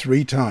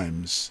 3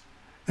 times.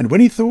 And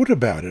when he thought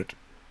about it,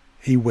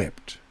 he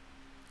wept.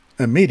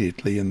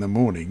 Immediately in the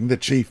morning the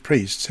chief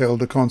priests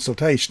held a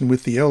consultation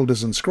with the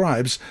elders and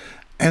scribes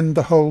and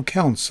the whole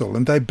council,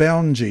 and they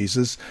bound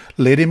Jesus,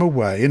 led him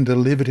away, and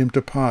delivered him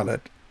to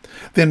Pilate.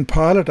 Then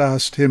Pilate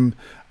asked him,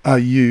 "Are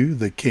you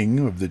the king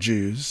of the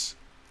Jews?"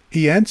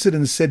 He answered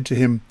and said to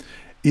him,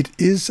 "It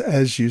is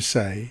as you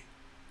say."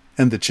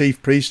 And the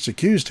chief priests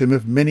accused him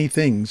of many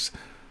things,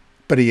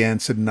 but he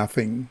answered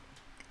nothing.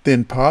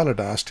 Then Pilate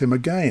asked him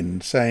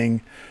again,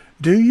 saying,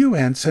 "Do you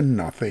answer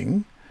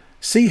nothing?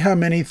 See how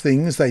many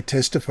things they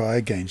testify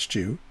against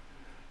you."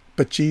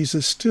 But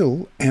Jesus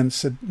still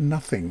answered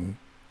nothing,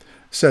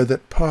 so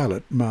that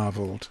Pilate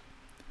marvelled.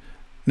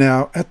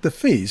 Now at the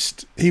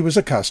feast he was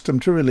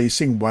accustomed to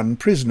releasing one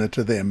prisoner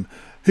to them,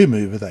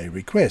 whomever they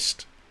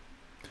request.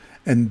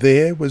 And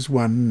there was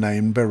one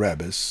named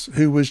Barabbas,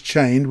 who was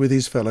chained with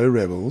his fellow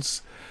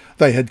rebels.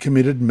 They had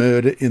committed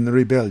murder in the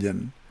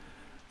rebellion.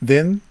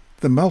 Then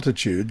the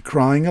multitude,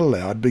 crying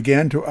aloud,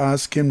 began to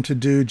ask him to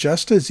do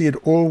just as he had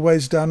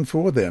always done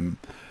for them.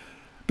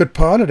 But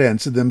Pilate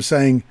answered them,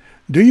 saying,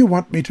 "Do you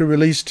want me to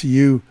release to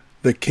you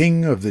the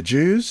King of the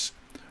Jews?"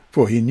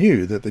 For he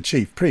knew that the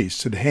chief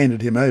priests had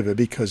handed him over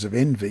because of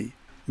envy.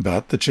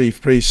 But the chief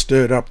priests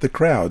stirred up the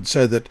crowd,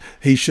 so that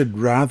he should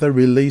rather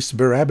release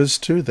Barabbas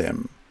to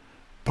them.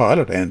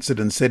 Pilate answered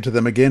and said to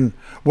them again,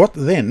 "What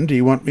then do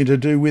you want me to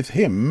do with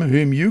him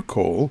whom you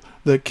call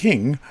the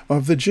King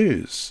of the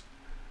Jews?"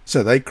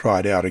 So they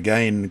cried out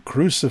again,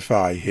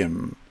 "Crucify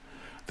him."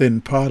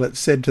 Then Pilate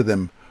said to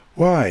them,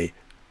 "Why,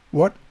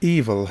 what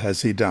evil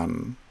has he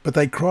done?" But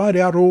they cried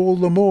out all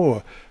the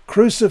more,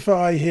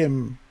 "Crucify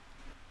him."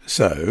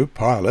 So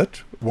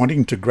Pilate,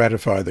 wanting to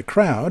gratify the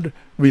crowd,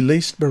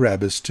 released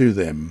Barabbas to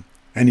them,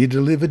 and he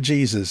delivered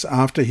Jesus,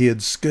 after he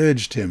had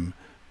scourged him,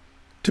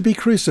 to be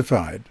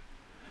crucified.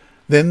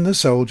 Then the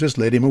soldiers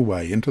led him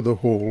away into the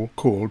hall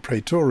called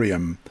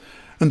Praetorium,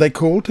 and they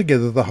called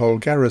together the whole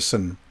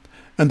garrison.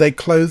 And they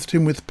clothed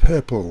him with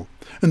purple,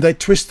 and they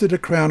twisted a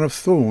crown of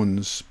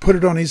thorns, put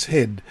it on his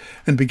head,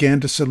 and began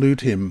to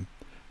salute him,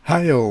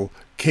 "Hail,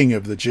 King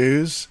of the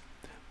Jews!"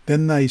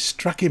 Then they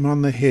struck him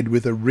on the head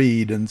with a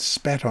reed, and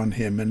spat on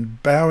him,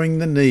 and bowing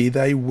the knee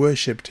they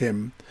worshipped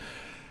him.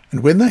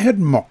 And when they had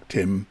mocked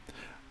him,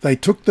 they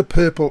took the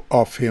purple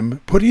off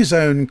him, put his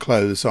own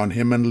clothes on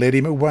him, and led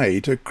him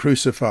away to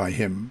crucify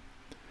him.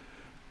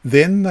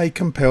 Then they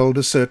compelled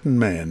a certain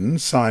man,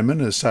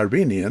 Simon a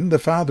Cyrenian, the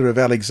father of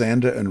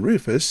Alexander and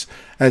Rufus,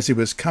 as he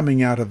was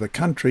coming out of the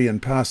country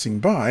and passing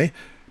by,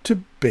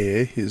 to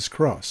bear his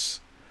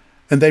cross.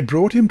 And they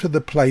brought him to the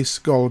place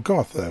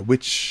Golgotha,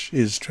 which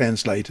is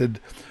translated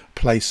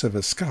place of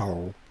a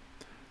skull.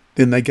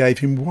 Then they gave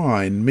him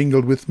wine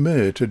mingled with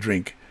myrrh to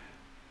drink,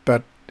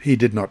 but he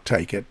did not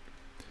take it.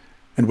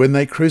 And when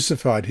they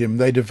crucified him,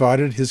 they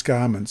divided his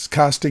garments,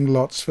 casting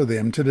lots for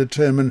them to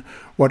determine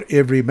what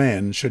every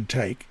man should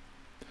take.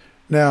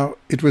 Now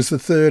it was the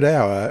 3rd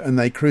hour, and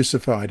they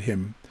crucified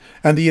him,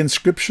 and the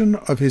inscription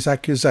of his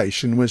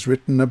accusation was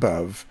written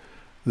above,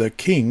 "The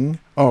King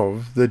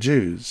of the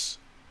Jews."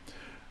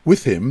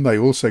 With him they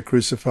also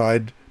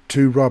crucified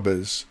 2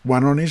 robbers,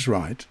 one on his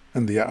right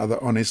and the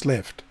other on his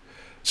left.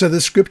 So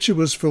the scripture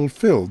was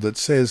fulfilled that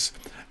says,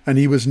 "And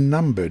he was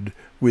numbered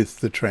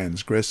with the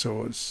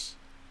transgressors."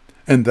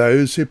 And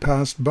those who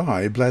passed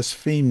by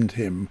blasphemed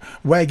him,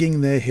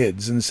 wagging their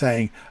heads and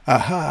saying,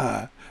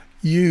 "Aha!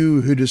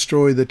 You who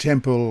destroy the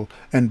temple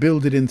and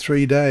build it in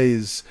 3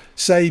 days,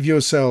 save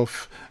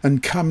yourself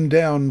and come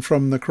down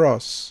from the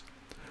cross."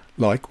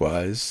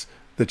 Likewise,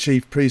 the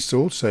chief priests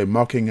also,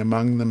 mocking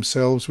among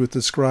themselves with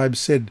the scribes,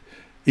 said,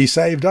 "He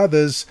saved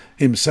others,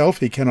 himself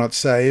he cannot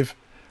save.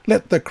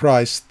 Let the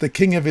Christ, the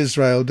King of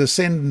Israel,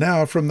 descend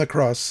now from the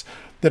cross,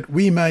 that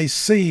we may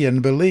see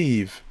and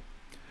believe."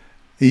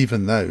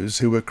 Even those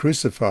who were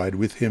crucified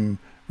with him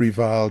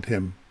reviled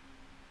him.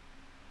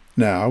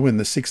 Now when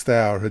the 6th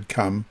hour had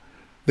come,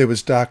 there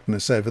was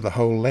darkness over the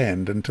whole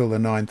land until the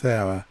 9th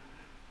hour.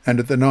 And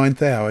at the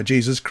 9th hour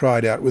Jesus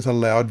cried out with a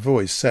loud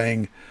voice,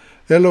 saying,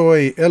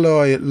 "Eloi,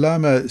 Eloi,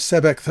 lama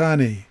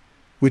sabachthani,"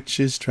 which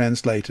is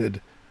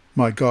translated,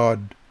 my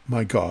God,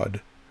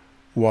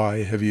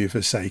 why have you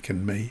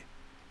forsaken me?"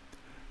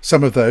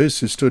 Some of those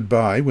who stood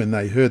by when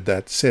they heard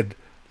that said,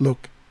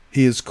 "Look,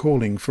 he is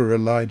calling for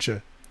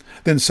Elijah."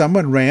 Then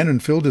someone ran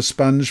and filled a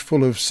sponge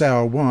full of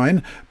sour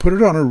wine, put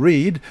it on a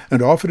reed, and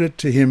offered it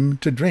to him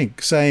to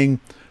drink, saying,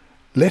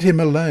 "Let him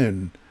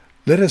alone.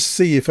 Let us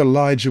see if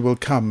Elijah will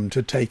come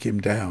to take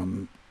him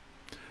down."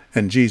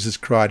 And Jesus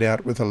cried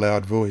out with a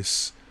loud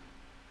voice,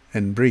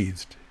 and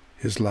breathed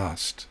his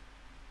last.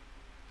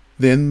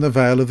 Then the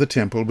veil of the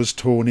temple was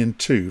torn in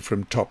 2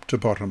 from top to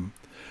bottom.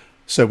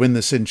 So when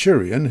the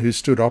centurion, who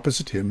stood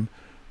opposite him,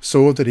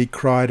 saw that he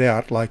cried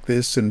out like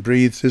this and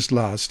breathed his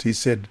last, he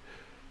said,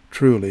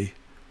 "Truly,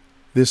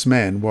 this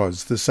man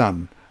was the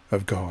Son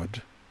of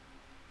God."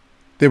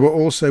 There were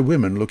also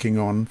women looking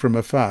on from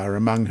afar,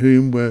 among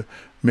whom were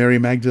Mary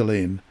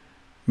Magdalene,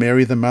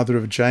 Mary the mother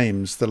of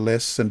James the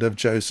Less and of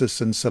Joseph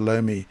and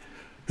Salome,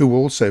 who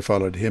also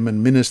followed him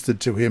and ministered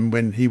to him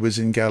when he was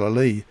in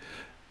Galilee,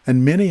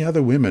 and many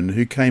other women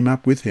who came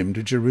up with him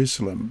to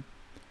Jerusalem.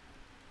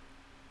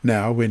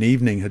 Now when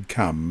evening had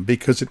come,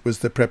 because it was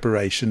the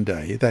preparation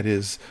day, that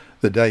is,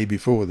 the day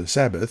before the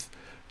Sabbath,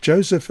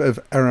 Joseph of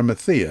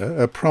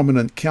Arimathea, a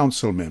prominent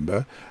council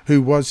member,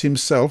 who was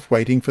himself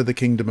waiting for the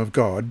kingdom of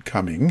God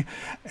coming,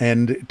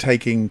 and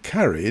taking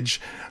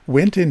courage,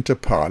 went into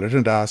Pilate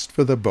and asked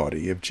for the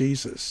body of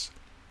Jesus.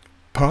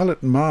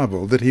 Pilate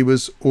marvelled that he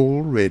was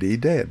already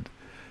dead,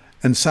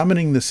 and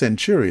summoning the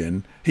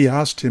centurion, he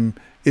asked him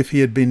if he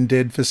had been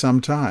dead for some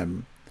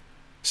time.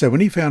 So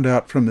when he found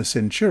out from the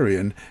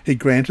centurion, he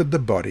granted the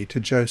body to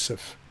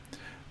Joseph.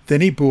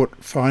 Then he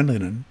bought fine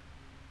linen,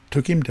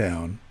 took him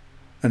down,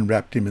 and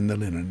wrapped him in the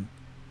linen.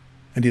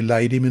 And he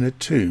laid him in a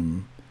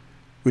tomb,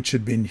 which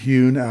had been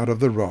hewn out of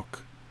the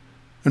rock,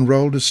 and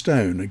rolled a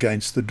stone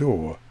against the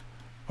door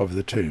of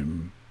the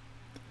tomb.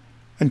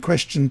 And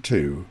question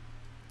 2.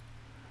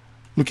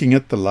 Looking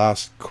at the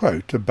last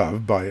quote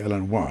above by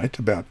Ellen White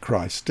about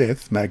Christ's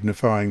death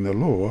magnifying the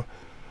law,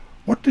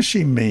 what does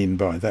she mean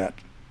by that?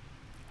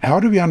 How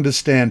do we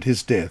understand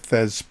his death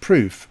as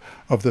proof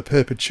of the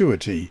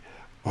perpetuity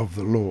of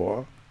the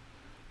law?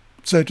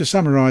 So to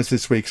summarise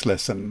this week's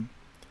lesson,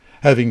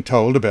 having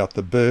told about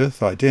the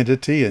birth,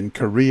 identity and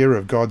career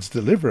of God's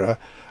deliverer,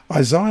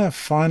 Isaiah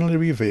finally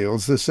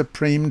reveals the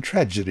supreme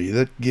tragedy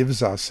that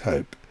gives us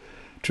hope: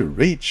 to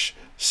reach,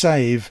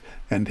 save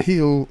and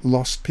heal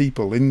lost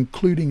people,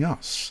 including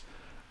us.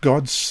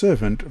 God's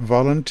servant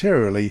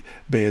voluntarily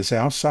bears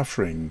our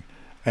suffering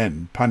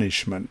and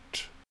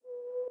punishment.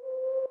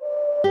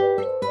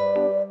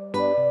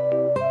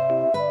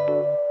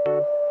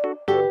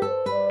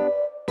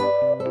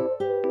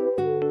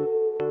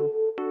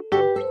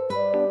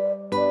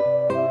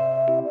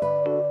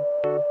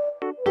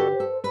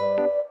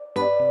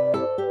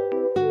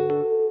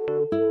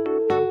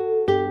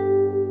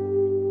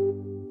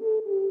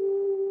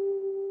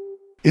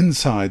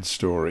 Inside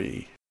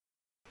Story.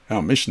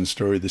 Our mission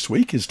story this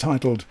week is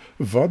titled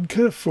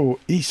Vodka for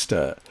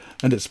Easter,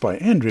 and it's by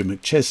Andrew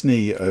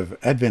McChesney of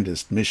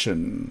Adventist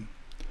Mission.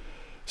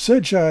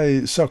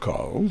 Sergei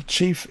Sokol,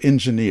 chief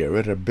engineer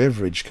at a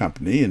beverage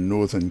company in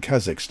northern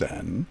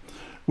Kazakhstan,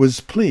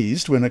 was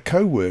pleased when a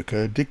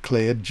co-worker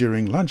declared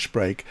during lunch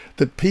break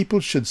that people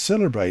should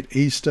celebrate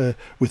Easter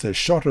with a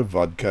shot of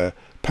vodka,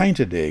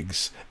 painted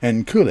eggs,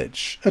 and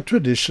kulych, a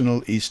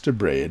traditional Easter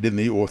bread in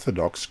the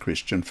Orthodox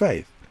Christian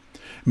faith.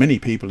 Many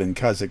people in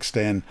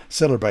Kazakhstan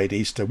celebrate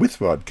Easter with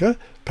vodka,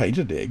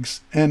 painted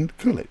eggs, and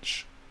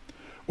kulych.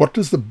 What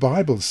does the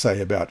Bible say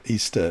about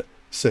Easter?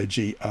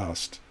 Sergei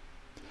asked.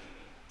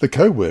 The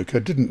co-worker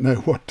didn't know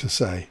what to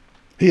say.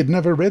 He had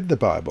never read the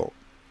Bible.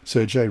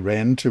 Sergei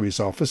ran to his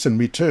office and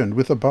returned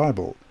with a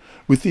Bible.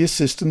 With the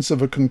assistance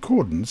of a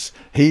concordance,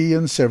 he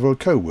and several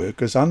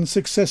co-workers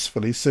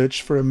unsuccessfully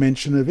searched for a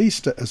mention of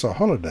Easter as a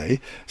holiday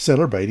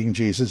celebrating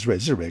Jesus'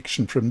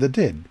 resurrection from the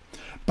dead.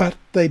 But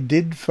they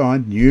did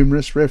find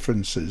numerous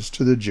references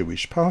to the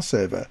Jewish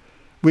Passover,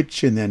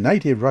 which in their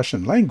native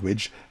Russian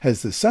language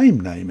has the same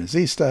name as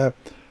Easter,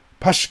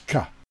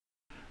 Pashka.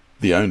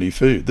 The only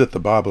food that the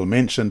Bible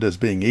mentioned as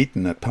being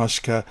eaten at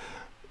Pashka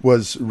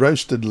was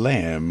roasted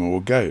lamb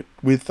or goat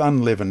with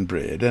unleavened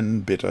bread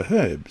and bitter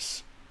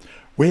herbs.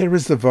 "Where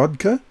is the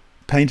vodka,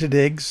 painted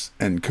eggs,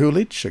 and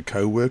kulych?" a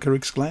co-worker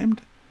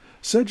exclaimed.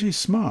 Sergei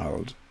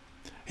smiled.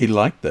 He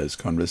liked those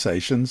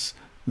conversations.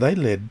 They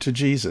led to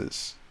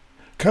Jesus.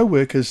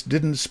 Co-workers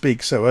didn't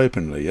speak so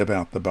openly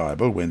about the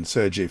Bible when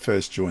Sergei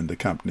first joined the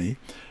company.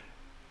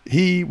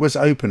 He was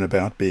open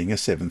about being a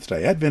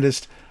Seventh-day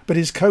Adventist, but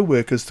his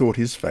co-workers thought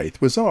his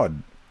faith was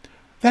odd.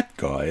 "That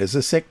guy is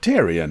a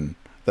sectarian,"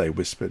 they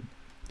whispered.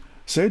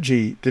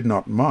 Sergei did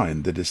not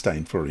mind the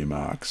disdainful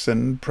remarks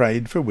and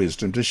prayed for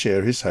wisdom to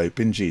share his hope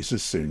in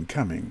Jesus' soon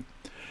coming.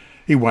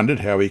 He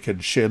wondered how he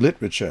could share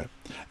literature.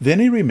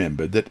 Then he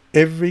remembered that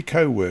every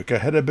co-worker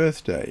had a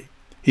birthday.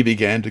 He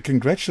began to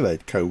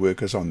congratulate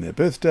co-workers on their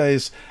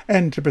birthdays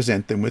and to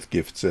present them with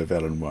gifts of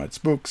Ellen White's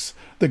books,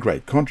 The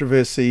Great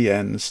Controversy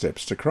and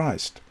Steps to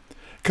Christ.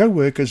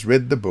 Co-workers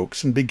read the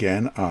books and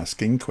began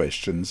asking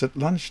questions at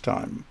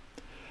lunchtime.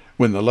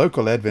 When the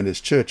local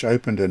Adventist church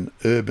opened an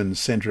urban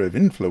centre of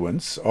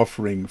influence,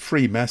 offering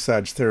free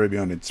massage therapy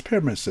on its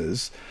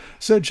premises,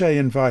 Sergei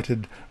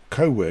invited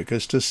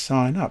co-workers to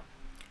sign up.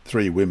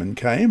 3 women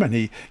came, and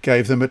he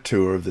gave them a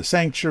tour of the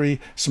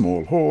sanctuary,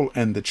 small hall,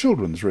 and the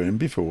children's room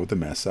before the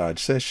massage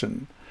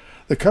session.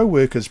 The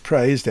co-workers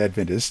praised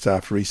Adventists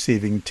after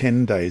receiving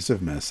 10 days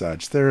of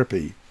massage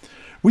therapy.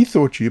 "We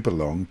thought you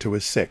belonged to a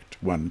sect,"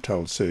 one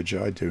told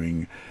Sergei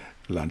during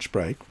lunch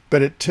break,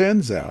 "but it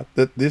turns out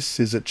that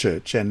this is a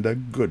church and a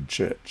good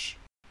church."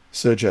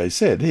 Sergei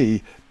said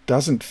he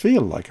doesn't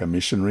feel like a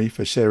missionary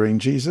for sharing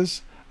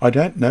Jesus. "I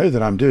don't know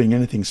that I'm doing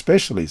anything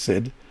special," he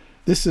said.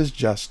 "This is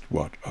just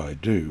what I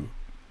do."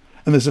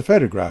 And there's a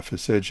photograph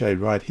of Sergei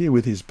right here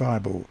with his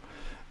Bible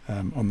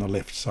on the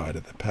left side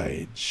of the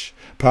page.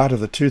 Part of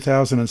the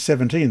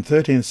 2017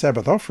 13th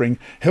Sabbath offering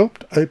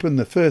helped open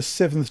the first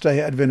Seventh-day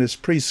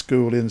Adventist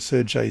preschool in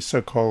Sergei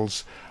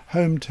Sokol's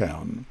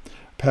hometown.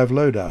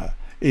 Pavloda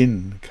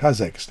in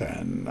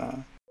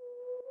Kazakhstan.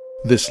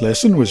 This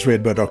lesson was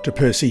read by Dr.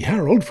 Percy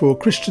Harold for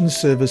Christian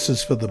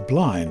Services for the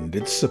Blind.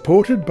 It's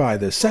supported by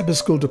the Sabbath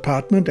School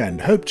Department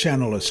and Hope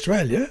Channel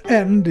Australia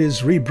and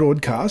is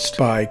rebroadcast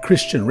by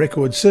Christian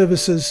Record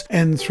Services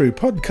and through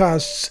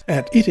podcasts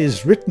at It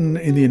Is Written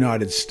in the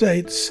United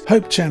States,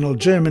 Hope Channel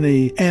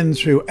Germany, and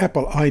through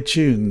Apple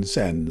iTunes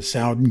and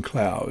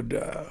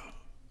SoundCloud.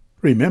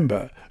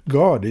 Remember,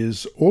 God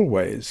is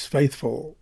always faithful.